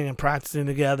FaceTiming and practicing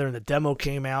together, and the demo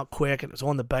came out quick, and it was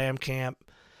on the Bandcamp.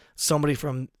 Somebody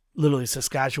from literally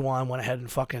Saskatchewan went ahead and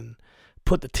fucking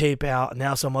put the tape out, and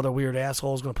now some other weird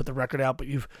asshole is going to put the record out, but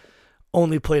you've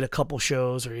only played a couple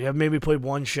shows, or you have maybe played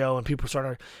one show, and people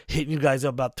started hitting you guys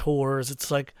up about tours. It's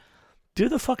like, do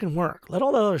the fucking work. Let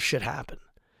all that other shit happen.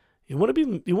 You want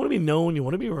to be known, you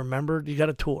want to be remembered, you got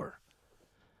to tour.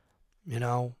 You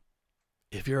know,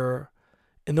 if you're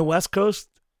in the West Coast,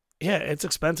 yeah, it's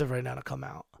expensive right now to come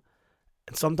out.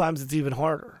 And sometimes it's even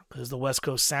harder because the West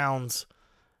Coast sounds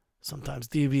sometimes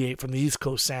deviate from the East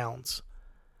Coast sounds.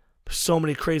 There's so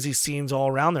many crazy scenes all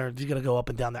around there. You got to go up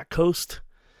and down that coast.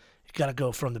 You got to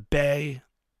go from the Bay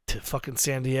to fucking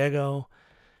San Diego.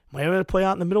 Might even play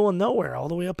out in the middle of nowhere, all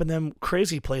the way up in them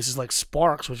crazy places like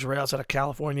Sparks, which is right outside of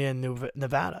California and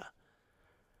Nevada.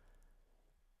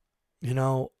 You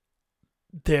know,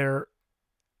 there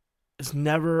is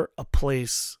never a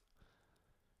place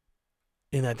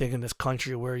in this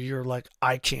country where you're like,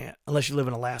 I can't, unless you live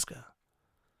in Alaska.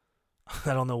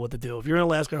 I don't know what to do. If you're in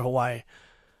Alaska or Hawaii,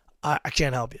 I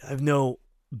can't help you. I have no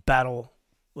battle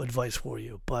advice for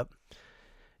you. But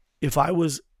if I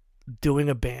was doing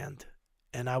a band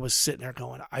and I was sitting there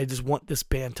going, I just want this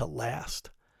band to last.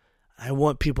 I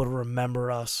want people to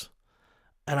remember us.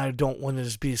 And I don't want it to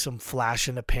just be some flash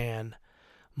in the pan,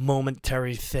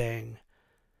 momentary thing.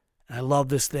 and I love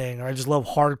this thing, or I just love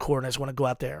hardcore and I just want to go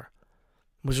out there,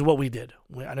 which is what we did.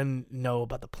 I didn't know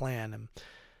about the plan, and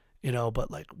but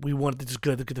like we wanted to just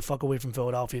go to get the fuck away from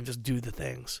Philadelphia and just do the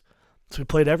things. So we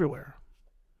played everywhere.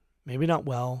 Maybe not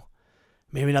well,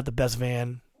 maybe not the best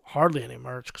van, hardly any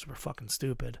merch because we're fucking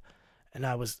stupid, and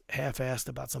I was half-assed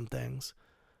about some things.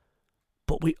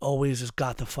 But we always just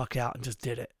got the fuck out and just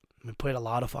did it. We played a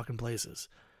lot of fucking places.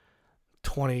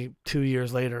 22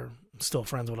 years later, I'm still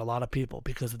friends with a lot of people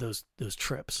because of those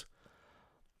trips.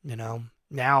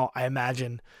 Now I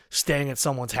imagine staying at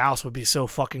someone's house would be so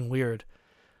fucking weird.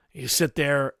 You sit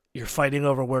there, you're fighting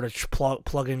over where to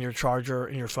plug in your charger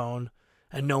in your phone,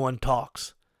 and no one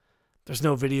talks. There's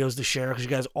no videos to share because you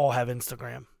guys all have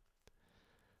Instagram.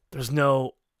 There's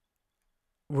no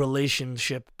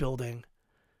relationship building.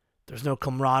 There's no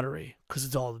camaraderie because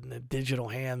it's all in the digital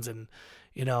hands. And,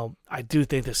 I do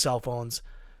think that cell phones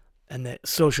and that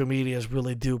social medias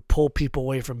really do pull people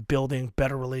away from building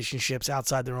better relationships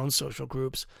outside their own social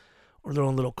groups or their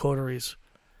own little coteries.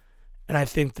 And I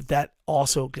think that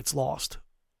also gets lost.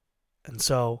 And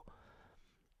so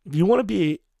if you want to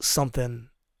be something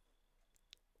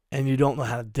and you don't know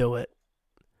how to do it,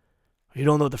 you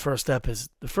don't know what the first step is,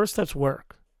 the first step's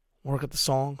work. Work at the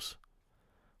songs.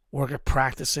 Work at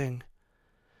practicing.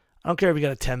 I don't care if you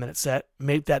got a 10-minute set.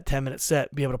 Make that 10-minute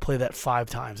set. Be able to play that 5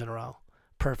 times in a row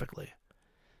perfectly.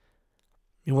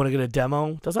 You want to get a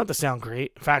demo? Doesn't have to sound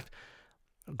great. In fact,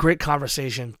 a great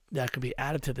conversation that could be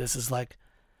added to this is like,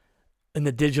 in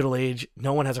the digital age,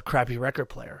 no one has a crappy record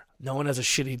player. No one has a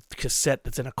shitty cassette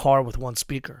that's in a car with one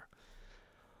speaker.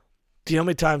 Do you know how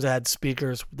many times I had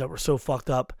speakers that were so fucked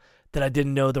up that I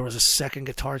didn't know there was a second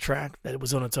guitar track, that it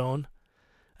was on its own?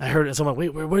 I heard it and someone, wait,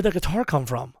 where'd that guitar come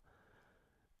from?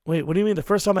 Wait, what do you mean? The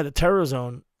first time at the Terror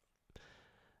Zone,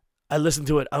 I listened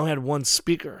to it, I only had one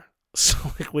speaker. So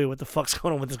like, wait, what the fuck's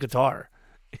going on with this guitar?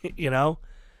 The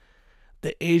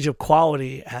age of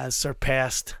quality has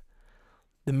surpassed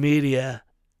the media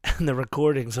and the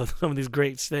recordings of some of these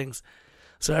great things.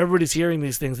 So everybody's hearing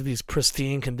these things in these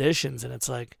pristine conditions, and it's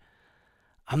like,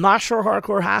 I'm not sure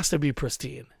hardcore has to be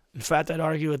pristine. In fact, I'd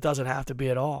argue it doesn't have to be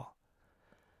at all.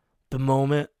 The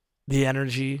moment, the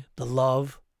energy, the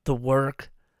love, the work,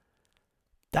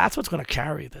 that's what's going to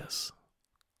carry this.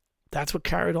 That's what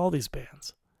carried all these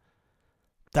bands.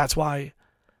 That's why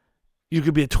you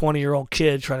could be a 20-year-old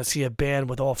kid trying to see a band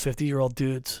with all 50-year-old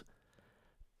dudes,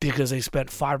 because they spent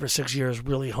 5 or 6 years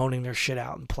really honing their shit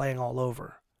out and playing all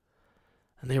over.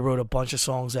 And they wrote a bunch of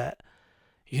songs that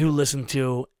you listen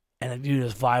to and you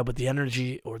just vibe with the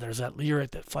energy, or there's that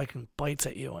lyric that fucking bites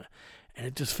at you and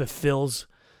it just fulfills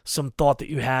some thought that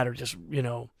you had, or just,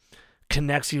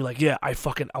 connects you like, yeah,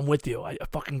 I'm with you. I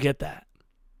fucking get that.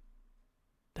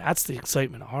 That's the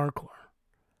excitement of hardcore.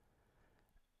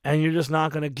 And you're just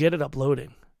not going to get it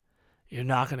uploading. You're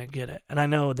not going to get it. And I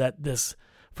know that this,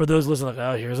 for those listening, like,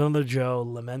 oh, here's another Joe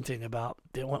lamenting about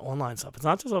the online stuff. It's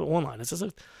not just online. It's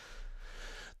just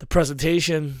the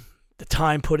presentation, the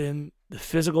time put in, the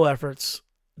physical efforts.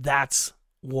 That's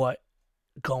what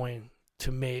going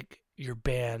to make your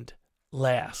band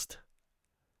last.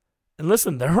 And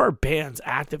listen, there are bands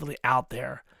actively out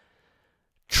there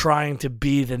trying to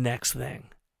be the next thing.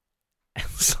 And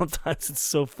sometimes it's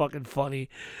so fucking funny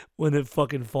when it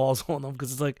fucking falls on them,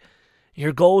 because it's like,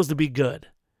 your goal is to be good.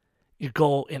 Your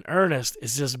goal in earnest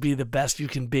is just be the best you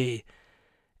can be,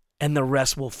 and the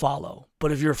rest will follow.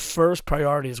 But if your first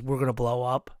priority is we're going to blow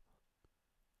up,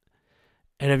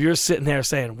 and if you're sitting there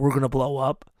saying we're going to blow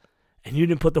up, and you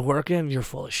didn't put the work in, you're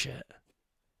full of shit.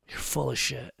 You're full of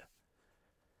shit.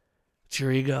 It's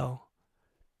your ego.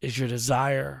 It's your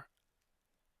desire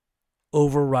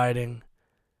overriding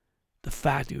the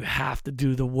fact you have to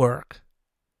do the work.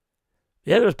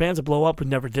 Yeah, there's bands that blow up and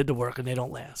never did the work, and they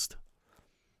don't last.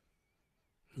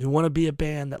 You want to be a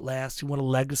band that lasts. You want a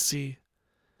legacy.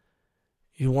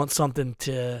 You want something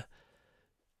to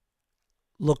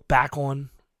look back on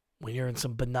when you're in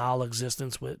some banal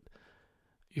existence with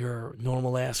your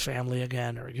normal-ass family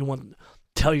again, or you want to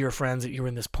tell your friends that you were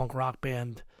in this punk rock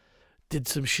band, did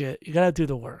some shit. You got to do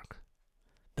the work.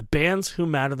 The bands who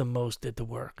matter the most did the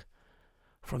work.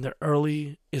 From their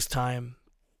earliest time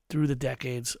through the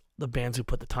decades, the bands who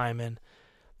put the time in.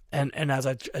 And as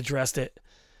I addressed it,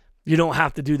 you don't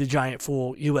have to do the giant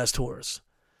full U.S. tours,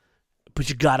 but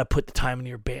you got to put the time in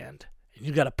your band. And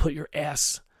you got to put your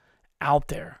ass out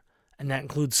there. And that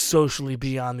includes socially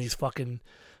beyond these fucking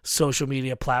social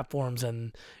media platforms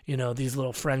and, these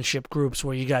little friendship groups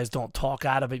where you guys don't talk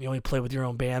out of it. You only play with your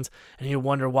own bands and you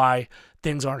wonder why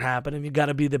things aren't happening. You got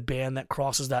to be the band that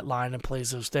crosses that line and plays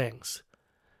those things.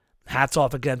 Hats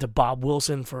off again to Bob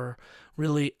Wilson for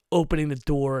really opening the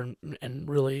door and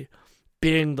really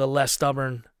being the less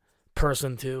stubborn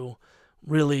person to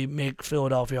really make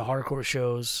Philadelphia hardcore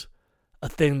shows a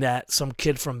thing that some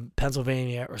kid from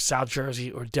Pennsylvania or South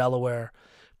Jersey or Delaware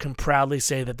can proudly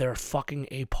say that they're fucking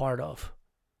a part of.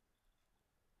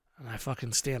 And I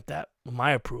fucking stamp that with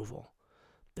my approval.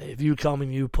 That if you come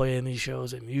and you play in these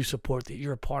shows and you support that,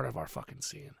 you're a part of our fucking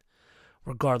scene.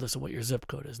 Regardless of what your zip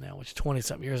code is now, which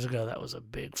 20-something years ago, that was a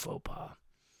big faux pas.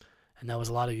 And that was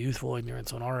a lot of youthful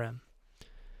ignorance on our end.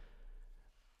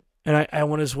 And I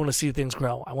just want to see things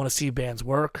grow. I want to see bands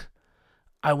work.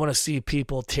 I want to see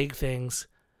people take things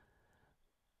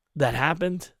that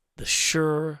happened. The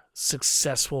sure,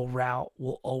 successful route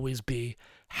will always be,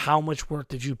 how much work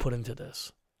did you put into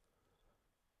this?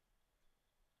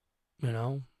 You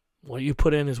know, what you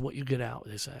put in is what you get out,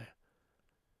 they say.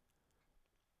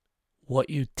 What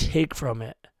you take from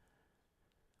it,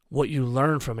 what you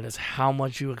learn from it is how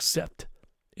much you accept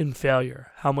in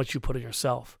failure, how much you put in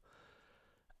yourself.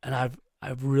 And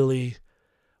I've really,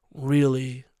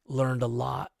 really learned a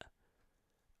lot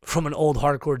from an old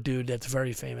hardcore dude that's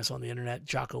very famous on the internet,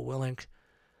 Jocko Willink.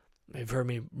 They've heard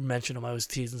me mention him. I always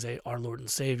tease and say our Lord and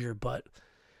Savior. But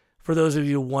for those of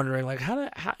you wondering, like, how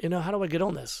do I get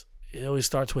on this? It always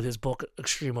starts with his book,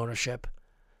 Extreme Ownership.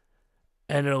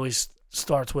 And it always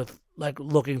starts with, like,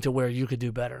 looking to where you could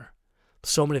do better.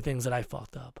 So many things that I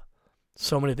fucked up.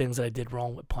 So many things that I did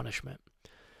wrong with punishment.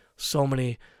 So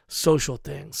many social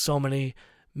things. So many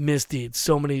misdeeds.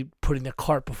 So many putting the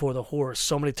cart before the horse.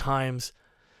 So many times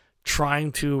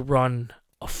trying to run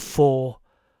a full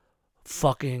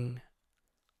fucking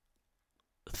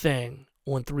thing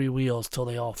on 3 wheels till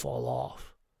they all fall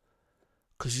off.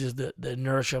 Because just the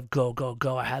inertia of go, go,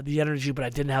 go. I had the energy, but I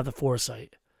didn't have the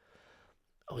foresight.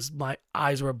 My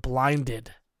eyes were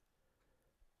blinded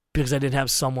because I didn't have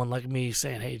someone like me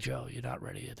saying, hey, Joe, you're not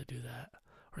ready yet to do that.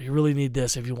 Or you really need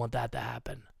this if you want that to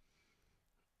happen.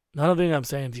 Another thing I'm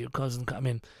saying to you, cousin, I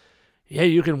mean, yeah,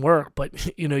 you can work,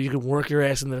 but, you know, you can work your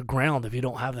ass into the ground if you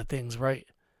don't have the things right.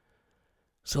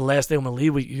 So the last thing I'm going to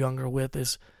leave you younger with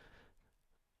is,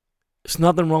 there's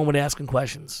nothing wrong with asking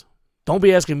questions. Don't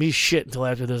be asking me shit until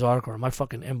after this article. My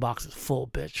fucking inbox is full,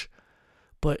 bitch.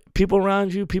 But people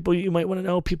around you, people you might want to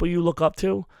know, people you look up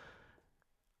to,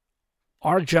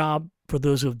 our job for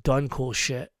those who have done cool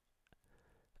shit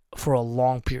for a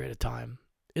long period of time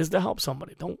is to help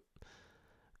somebody. Don't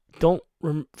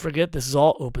forget this is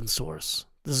all open source.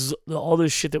 This is all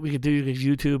this shit that we can do. You can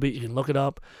YouTube it. You can look it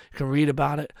up. You can read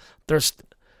about it. There's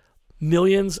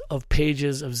millions of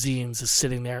pages of zines just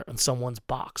sitting there in someone's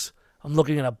box. I'm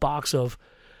looking at a box of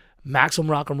Maximum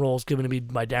Rock and Rolls given to me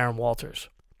by Darren Walters.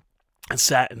 And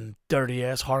sat in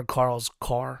dirty-ass Hard Carl's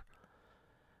car.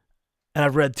 And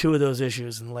I've read 2 of those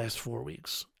issues in the last 4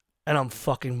 weeks. And I'm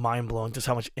fucking mind-blown just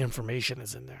how much information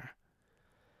is in there.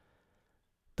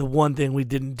 The one thing we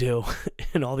didn't do,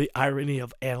 and all the irony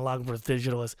of analog versus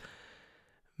digital is,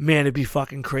 man, it'd be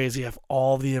fucking crazy if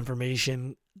all the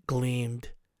information gleaned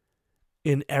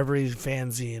in every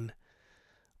fanzine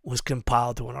was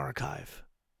compiled to an archive.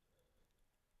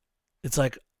 It's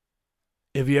like,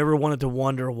 if you ever wanted to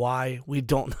wonder why we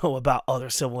don't know about other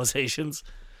civilizations,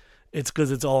 it's because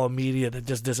it's all a media that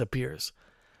just disappears.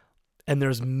 And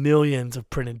there's millions of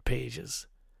printed pages.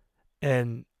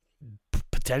 And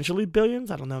potentially billions.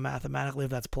 I don't know mathematically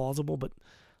if that's plausible, but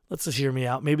let's just hear me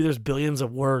out. Maybe there's billions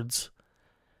of words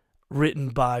written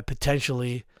by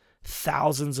potentially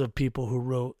thousands of people who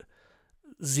wrote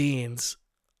zines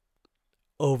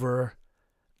over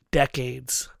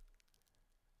decades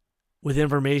with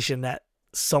information that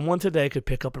someone today could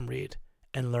pick up and read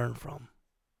and learn from.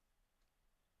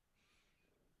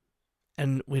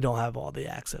 And we don't have all the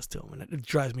access to them. And it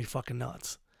drives me fucking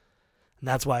nuts. And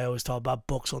that's why I always talk about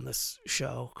books on this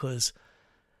show. Because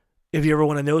if you ever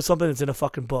want to know something, it's in a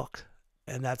fucking book.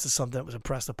 And that's just something that was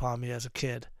impressed upon me as a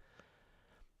kid.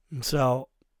 And so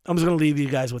I'm just going to leave you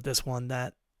guys with this one.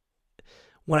 That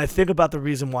when I think about the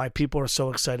reason why people are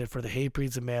so excited for the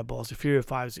Hatebreeds and Madballs, the Fury of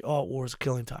Fives, the Alt Wars, the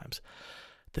Killing Times,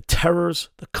 the Terrors,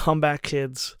 the Comeback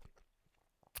Kids,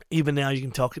 even now you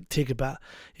can take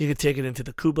it into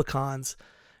the Kubla Khans,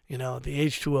 you know, the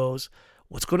H2Os.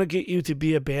 What's going to get you to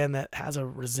be a band that has a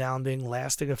resounding,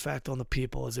 lasting effect on the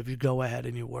people is if you go ahead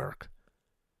and you work.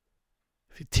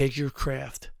 If you take your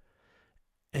craft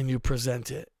and you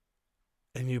present it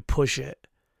and you push it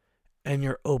and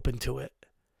you're open to it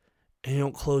and you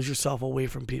don't close yourself away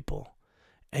from people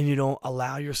and you don't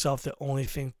allow yourself to only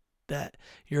think that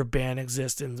your band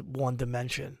exists in one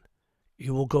dimension,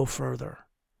 you will go further.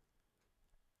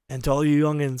 And to all you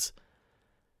youngins,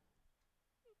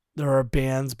 there are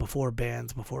bands before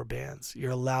bands before bands.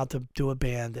 You're allowed to do a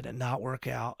band and it not work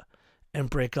out and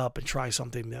break up and try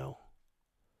something new.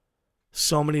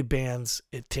 So many bands,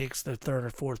 it takes the third or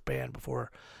fourth band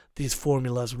before these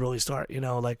formulas really start.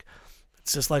 Like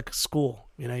it's just like school.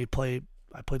 I played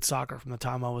soccer from the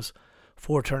time I was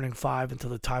 4 turning 5 until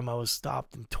the time I was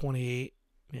stopped in 28.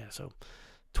 Yeah, so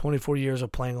 24 years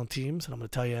of playing on teams. And I'm going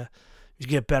to tell you, you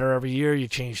get better every year. You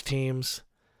change teams.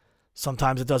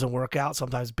 Sometimes it doesn't work out.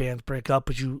 Sometimes bands break up,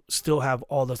 but you still have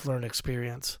all this learned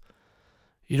experience.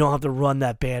 You don't have to run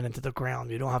that band into the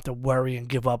ground. You don't have to worry and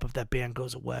give up if that band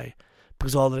goes away,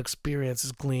 because all the experience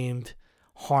is gleaned,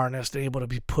 harnessed, and able to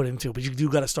be put into. But you do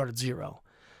got to start at zero.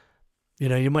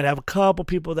 You might have a couple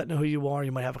people that know who you are.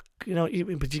 You might have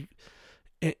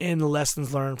in the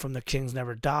lessons learned from the Kings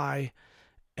Never Die,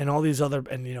 and all these other,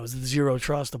 and Zero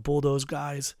Trust, the Bulldoze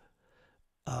guys,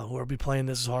 who will be playing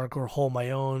This Is Hardcore, Hold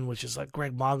My Own, which is like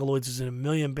Greg Mongoloids, who's in a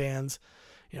million bands.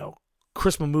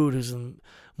 Chris Mahmood, who's in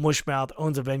Mushmouth,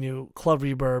 owns a venue, Club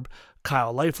Reverb,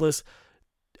 Kyle Lifeless,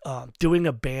 doing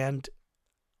a band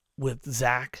with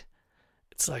Zach.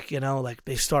 It's like, like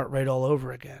they start right all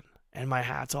over again. And my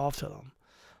hat's off to them.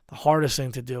 The hardest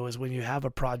thing to do is when you have a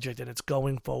project and it's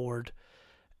going forward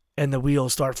and the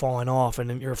wheels start falling off and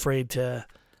then you're afraid to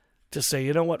say,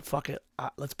 you know what, fuck it,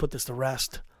 let's put this to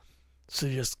rest. So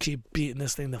you just keep beating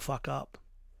this thing the fuck up.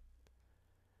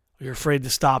 You're afraid to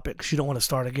stop it because you don't want to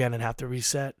start again and have to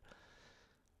reset.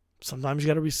 Sometimes you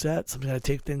got to reset. Sometimes you got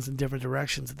to take things in different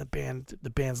directions, and the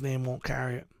band's name won't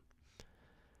carry it.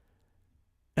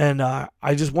 And I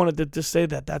just wanted to just say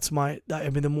that that's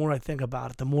the more I think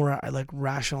about it, the more I like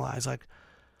rationalize, like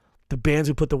the bands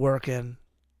who put the work in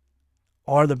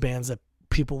are the bands that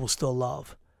people will still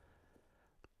love.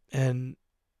 And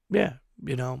yeah,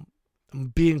 I'm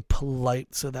being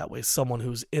polite so that way someone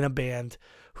who's in a band,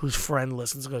 whose friend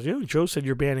listens and goes, Joe said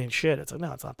your band ain't shit. It's like,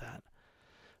 no, it's not that.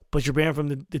 But your band from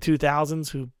the 2000s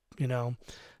who,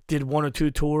 did 1 or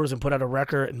 2 tours and put out a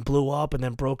record and blew up and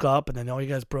then broke up and then all you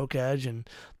guys broke edge and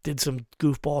did some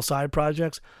goofball side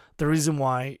projects. The reason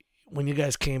why when you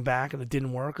guys came back and it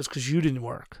didn't work is because you didn't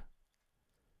work.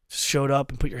 Just showed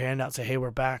up and put your hand out and say, hey,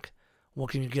 we're back. What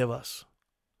can you give us?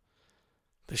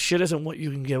 The shit isn't what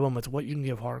you can give them. It's what you can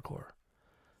give hardcore.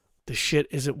 The shit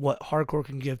isn't what hardcore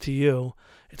can give to you.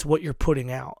 It's what you're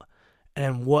putting out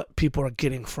and what people are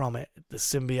getting from it. The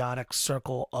symbiotic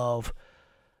circle of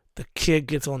the kid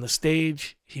gets on the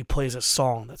stage, he plays a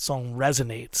song. That song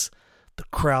resonates. The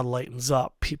crowd lightens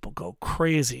up. People go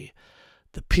crazy.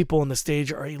 The people on the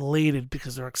stage are elated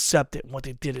because they're accepted and what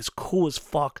they did is cool as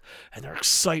fuck and their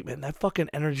excitement. That fucking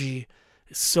energy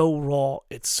is so raw.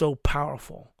 It's so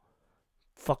powerful.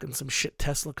 Fucking some shit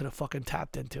Tesla could have fucking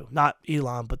tapped into. Not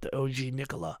Elon, but the OG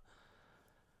Nikola.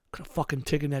 Could have fucking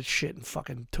taken that shit and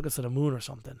fucking took us to the moon or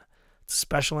something. It's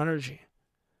special energy.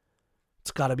 It's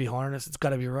got to be harnessed. It's got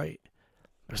to be right.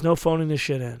 There's no phoning this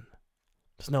shit in.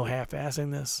 There's no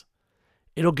half-assing this.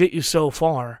 It'll get you so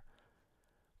far,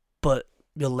 but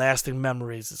your lasting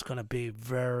memories is going to be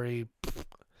very,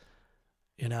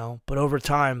 But over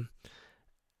time,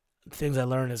 things I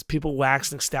learned is people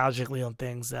wax nostalgically on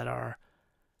things that are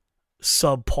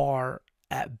subpar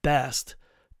at best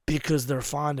because they're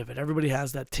fond of it. Everybody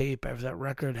has that tape, that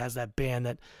record, has that band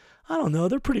that, I don't know,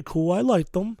 they're pretty cool. I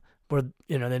like them. Where,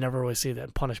 they never always see that.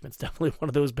 And Punishment's definitely one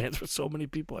of those bands for so many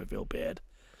people. I feel bad.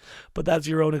 But that's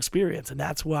your own experience. And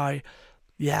that's why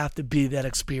you have to be that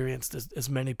experience to as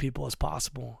many people as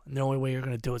possible. And the only way you're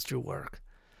going to do it is through work.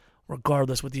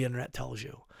 Regardless what the internet tells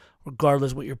you.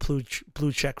 Regardless what your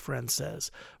blue check friend says.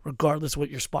 Regardless what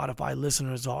your Spotify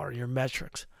listeners are, your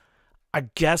metrics. I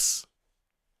guess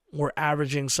we're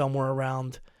averaging somewhere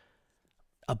around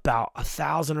about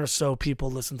 1,000 or so people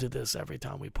listen to this every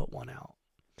time we put one out.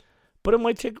 But it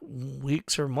might take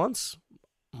weeks or months,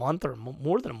 month or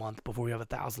more than a month before we have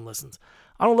 1,000 listens.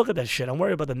 I don't look at that shit. I'm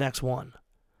worried about the next one.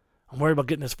 I'm worried about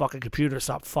getting this fucking computer to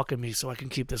stop fucking me so I can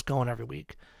keep this going every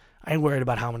week. I ain't worried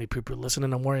about how many people are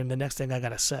listening. I'm worried the next thing I got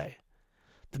to say.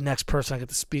 The next person I get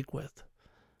to speak with.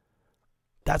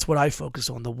 That's what I focus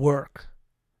on, the work.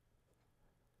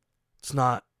 It's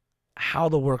not how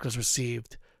the work is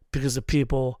received because the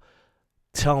people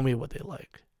tell me what they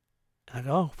like. And I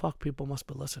go, oh, fuck, people must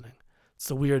be listening. It's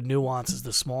the weird nuances,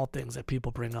 the small things that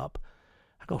people bring up.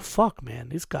 I go, fuck, man,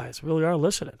 these guys really are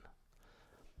listening.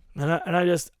 And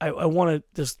I want to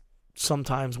just,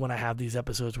 sometimes when I have these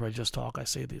episodes where I just talk, I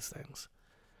say these things.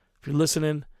 If you're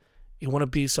listening, you want to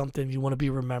be something, you want to be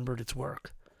remembered, it's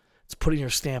work. It's putting your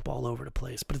stamp all over the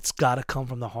place, but it's got to come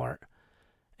from the heart.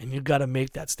 And you got to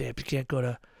make that stamp. You can't go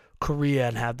to Korea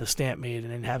and have the stamp made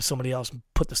and then have somebody else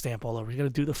put the stamp all over. You got to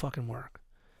do the fucking work.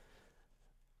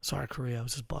 Sorry, Korea. I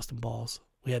was just busting balls.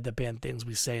 We had the band Things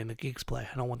We Say in the Geeks play.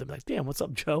 I don't want them to be like, damn, what's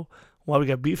up, Joe? Why we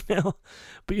got beef now?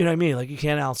 But you know what I mean? Like, you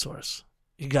can't outsource.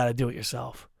 You got to do it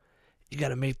yourself. You got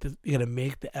to make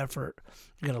the effort.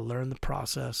 You got to learn the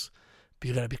process. But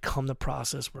you got to become the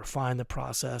process, refine the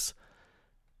process.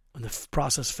 When the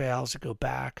process fails, you go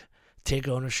back, take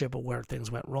ownership of where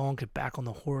things went wrong, get back on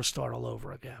the horse, start all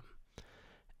over again.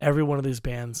 Every one of these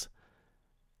bands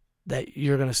that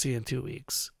you're going to see in 2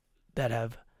 weeks that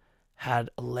have had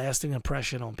a lasting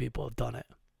impression on people have done it.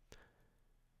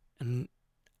 And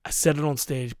I said it on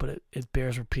stage, but it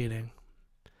bears repeating.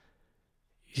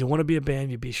 You want to be a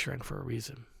band, you be Shrink for a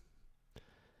reason.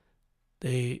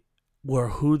 They were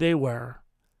who they were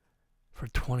for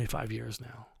 25 years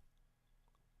now.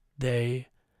 They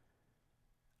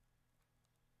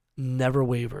never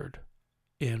wavered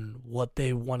in what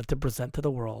they wanted to present to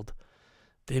the world.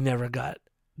 They never got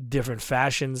different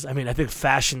fashions. I mean, I think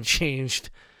fashion changed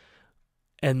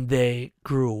and they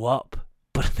grew up,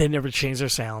 but they never changed their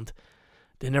sound.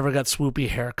 They never got swoopy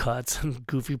haircuts and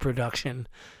goofy production,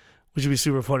 which would be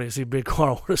super funny to see Big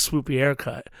Carl with a swoopy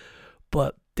haircut.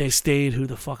 But they stayed who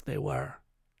the fuck they were.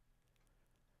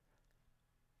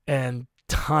 And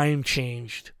time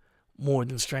changed more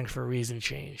than Strength for a Reason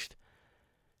changed.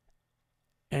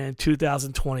 And in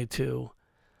 2022,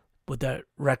 with that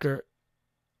record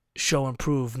Show and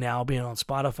Prove now being on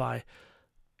Spotify,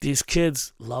 these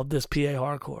kids love this PA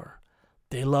hardcore.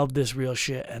 They love this real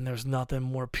shit, and there's nothing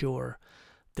more pure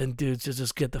than dudes to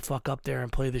just get the fuck up there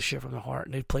and play this shit from the heart.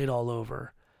 And they've played all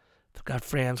over. They've got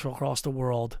fans from across the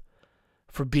world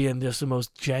for being just the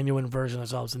most genuine version of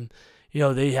themselves. And, you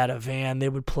know, they had a van. They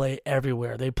would play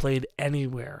everywhere. They played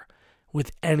anywhere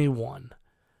with anyone.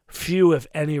 Few, if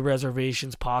any,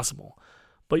 reservations possible.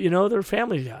 But, you know, they're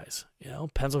family guys. You know,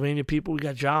 Pennsylvania people, we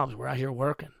got jobs. We're out here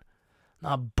working.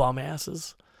 Not bum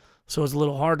asses. So it's a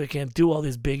little hard. They can't do all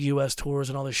these big U.S. tours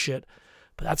and all this shit.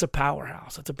 But that's a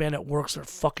powerhouse. That's a band that works their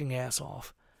fucking ass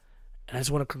off. And I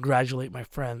just want to congratulate my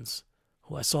friends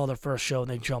who I saw their first show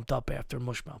and they jumped up after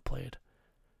Mushmouth played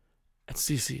at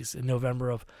CC's in November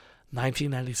of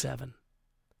 1997.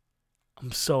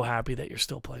 I'm so happy that you're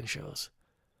still playing shows.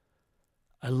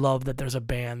 I love that there's a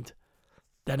band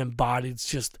that embodies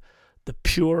just the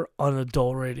pure,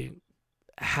 unadulterated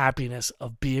happiness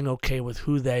of being okay with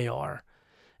who they are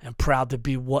and proud to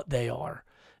be what they are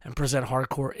and present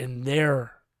hardcore in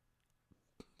their,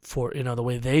 for, you know, the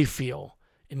way they feel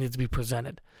it needs to be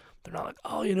presented. They're not like,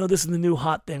 oh, you know, this is the new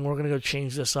hot thing. We're going to go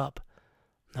change this up.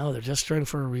 No, they're just Strength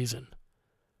for a Reason.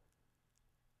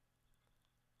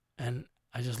 And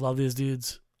I just love these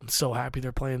dudes. I'm so happy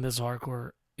they're playing this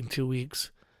hardcore in 2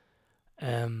 weeks.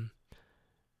 And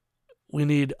we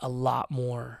need a lot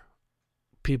more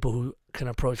people who can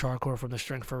approach hardcore from the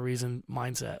Strength for a Reason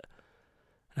mindset.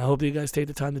 And I hope that you guys take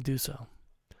the time to do so.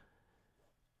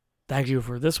 Thank you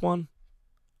for this one.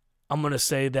 I'm going to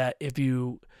say that if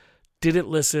you didn't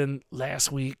listen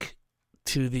last week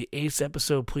to the Ace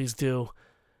episode, please do.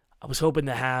 I was hoping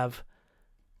to have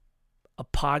a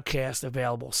podcast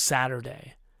available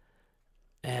Saturday.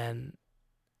 And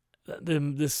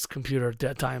this computer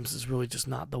at times is really just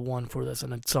not the one for this.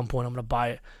 And at some point, I'm going to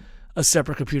buy a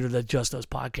separate computer that just does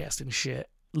podcasting shit.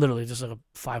 Literally just like a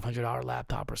 $500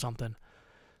 laptop or something.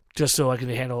 Just so I can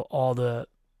handle all the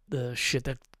shit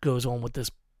that goes on with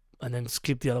this. And then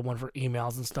keep the other one for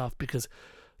emails and stuff. Because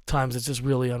times it's just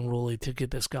really unruly to get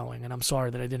this going. And I'm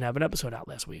sorry that I didn't have an episode out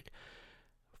last week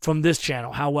from this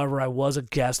channel. However, I was a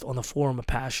guest on the Forum of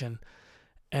Passion.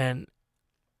 And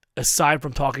aside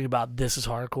from talking about This Is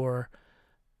Hardcore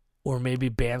or maybe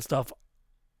band stuff,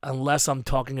 unless I'm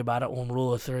talking about it on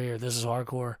Rule of Three or This Is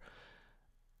Hardcore,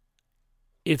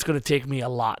 it's going to take me a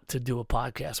lot to do a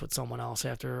podcast with someone else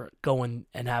after going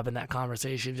and having that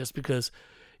conversation, just because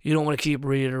you don't want to keep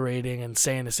reiterating and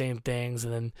saying the same things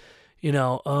and then, you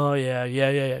know, oh, yeah,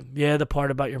 the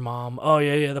part about your mom. Oh,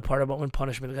 yeah, the part about when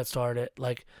Punishment got started.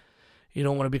 Like, you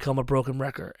don't want to become a broken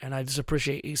record. And I just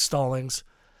appreciate East Stallings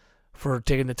for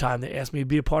taking the time to ask me to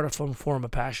be a part of Forum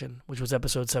of Passion, which was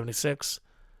episode 76.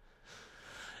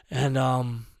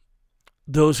 And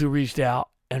those who reached out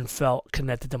and felt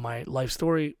connected to my life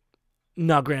story.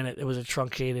 Now, granted, it was a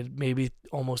truncated, maybe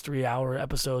almost 3-hour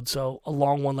episode, so a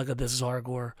long one like a This Is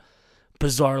Hardcore.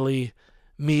 Bizarrely,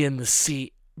 me in the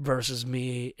seat versus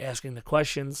me asking the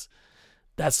questions.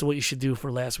 That's what you should do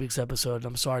for last week's episode.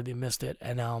 I'm sorry that you missed it.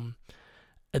 And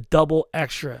a double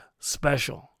extra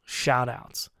special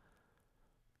shout-outs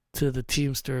to the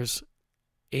Teamsters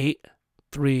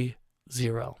 830.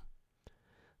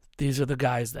 These are the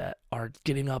guys that are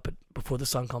getting up before the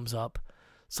sun comes up.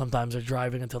 Sometimes they're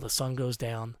driving until the sun goes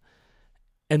down.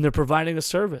 And they're providing a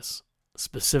service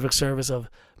specific service of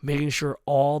making sure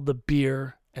all the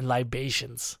beer and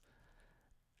libations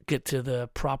get to the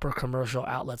proper commercial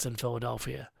outlets in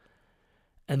Philadelphia.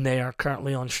 And they are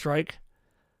currently on strike,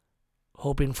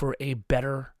 hoping for a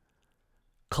better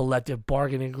collective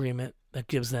bargaining agreement that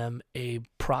gives them a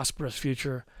prosperous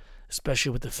future,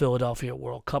 especially with the Philadelphia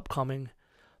World Cup coming.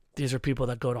 These are people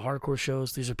that go to hardcore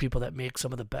shows. These are people that make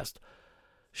some of the best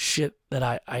shit that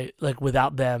I like.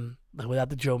 Without them, like without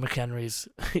the Joe McHenrys,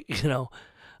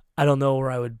 I don't know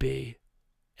where I would be.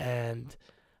 And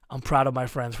I'm proud of my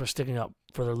friends for sticking up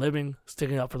for their living,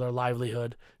 sticking up for their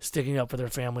livelihood, sticking up for their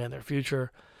family and their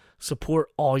future.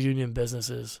 Support all union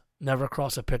businesses. Never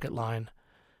cross a picket line.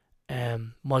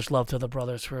 And much love to the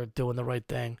brothers for doing the right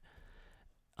thing.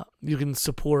 You can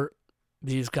support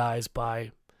these guys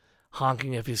by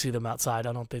honking if you see them outside.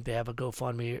 I don't think they have a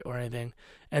GoFundMe or anything.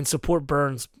 And support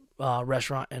Burns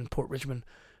Restaurant in Port Richmond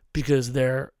because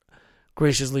they're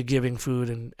graciously giving food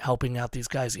and helping out these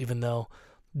guys, even though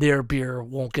their beer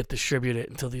won't get distributed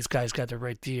until these guys got the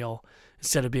right deal.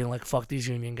 Instead of being like, fuck these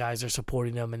union guys, they're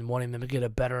supporting them and wanting them to get a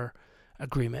better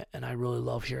agreement. And I really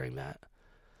love hearing that.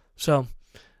 So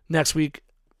next week,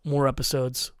 more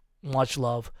episodes. Much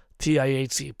love.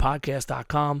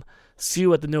 TIHCpodcast.com. See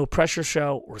you at the No Pressure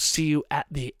Show or see you at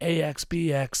the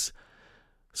AXBX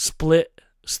Split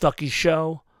Stucky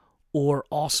Show or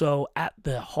also at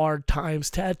the Hard Times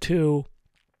Tattoo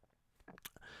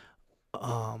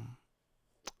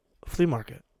flea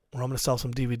market where I'm going to sell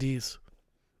some DVDs.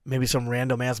 Maybe some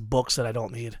random ass books that I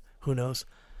don't need. Who knows?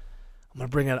 I'm going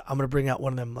to bring out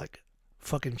one of them like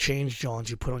fucking change Johns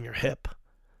you put on your hip.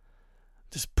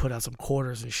 Just put out some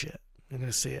quarters and shit. You're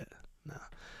going to see it. No.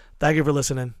 Thank you for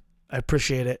listening. I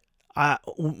appreciate it.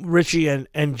 Richie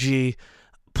and G,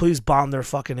 please bomb their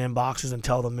fucking inboxes and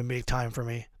tell them to make time for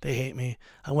me. They hate me.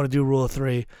 I want to do Rule of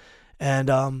 3.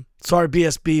 And sorry,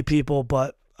 BSB people,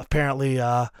 but apparently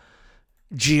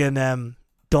G and them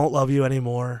don't love you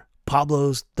anymore.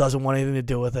 Pablo's doesn't want anything to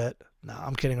do with it. No,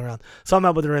 I'm kidding around. So I'm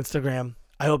out with their Instagram.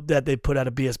 I hope that they put out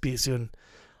a BSB soon.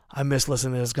 I miss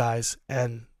listening to those guys.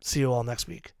 And see you all next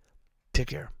week. Take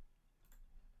care.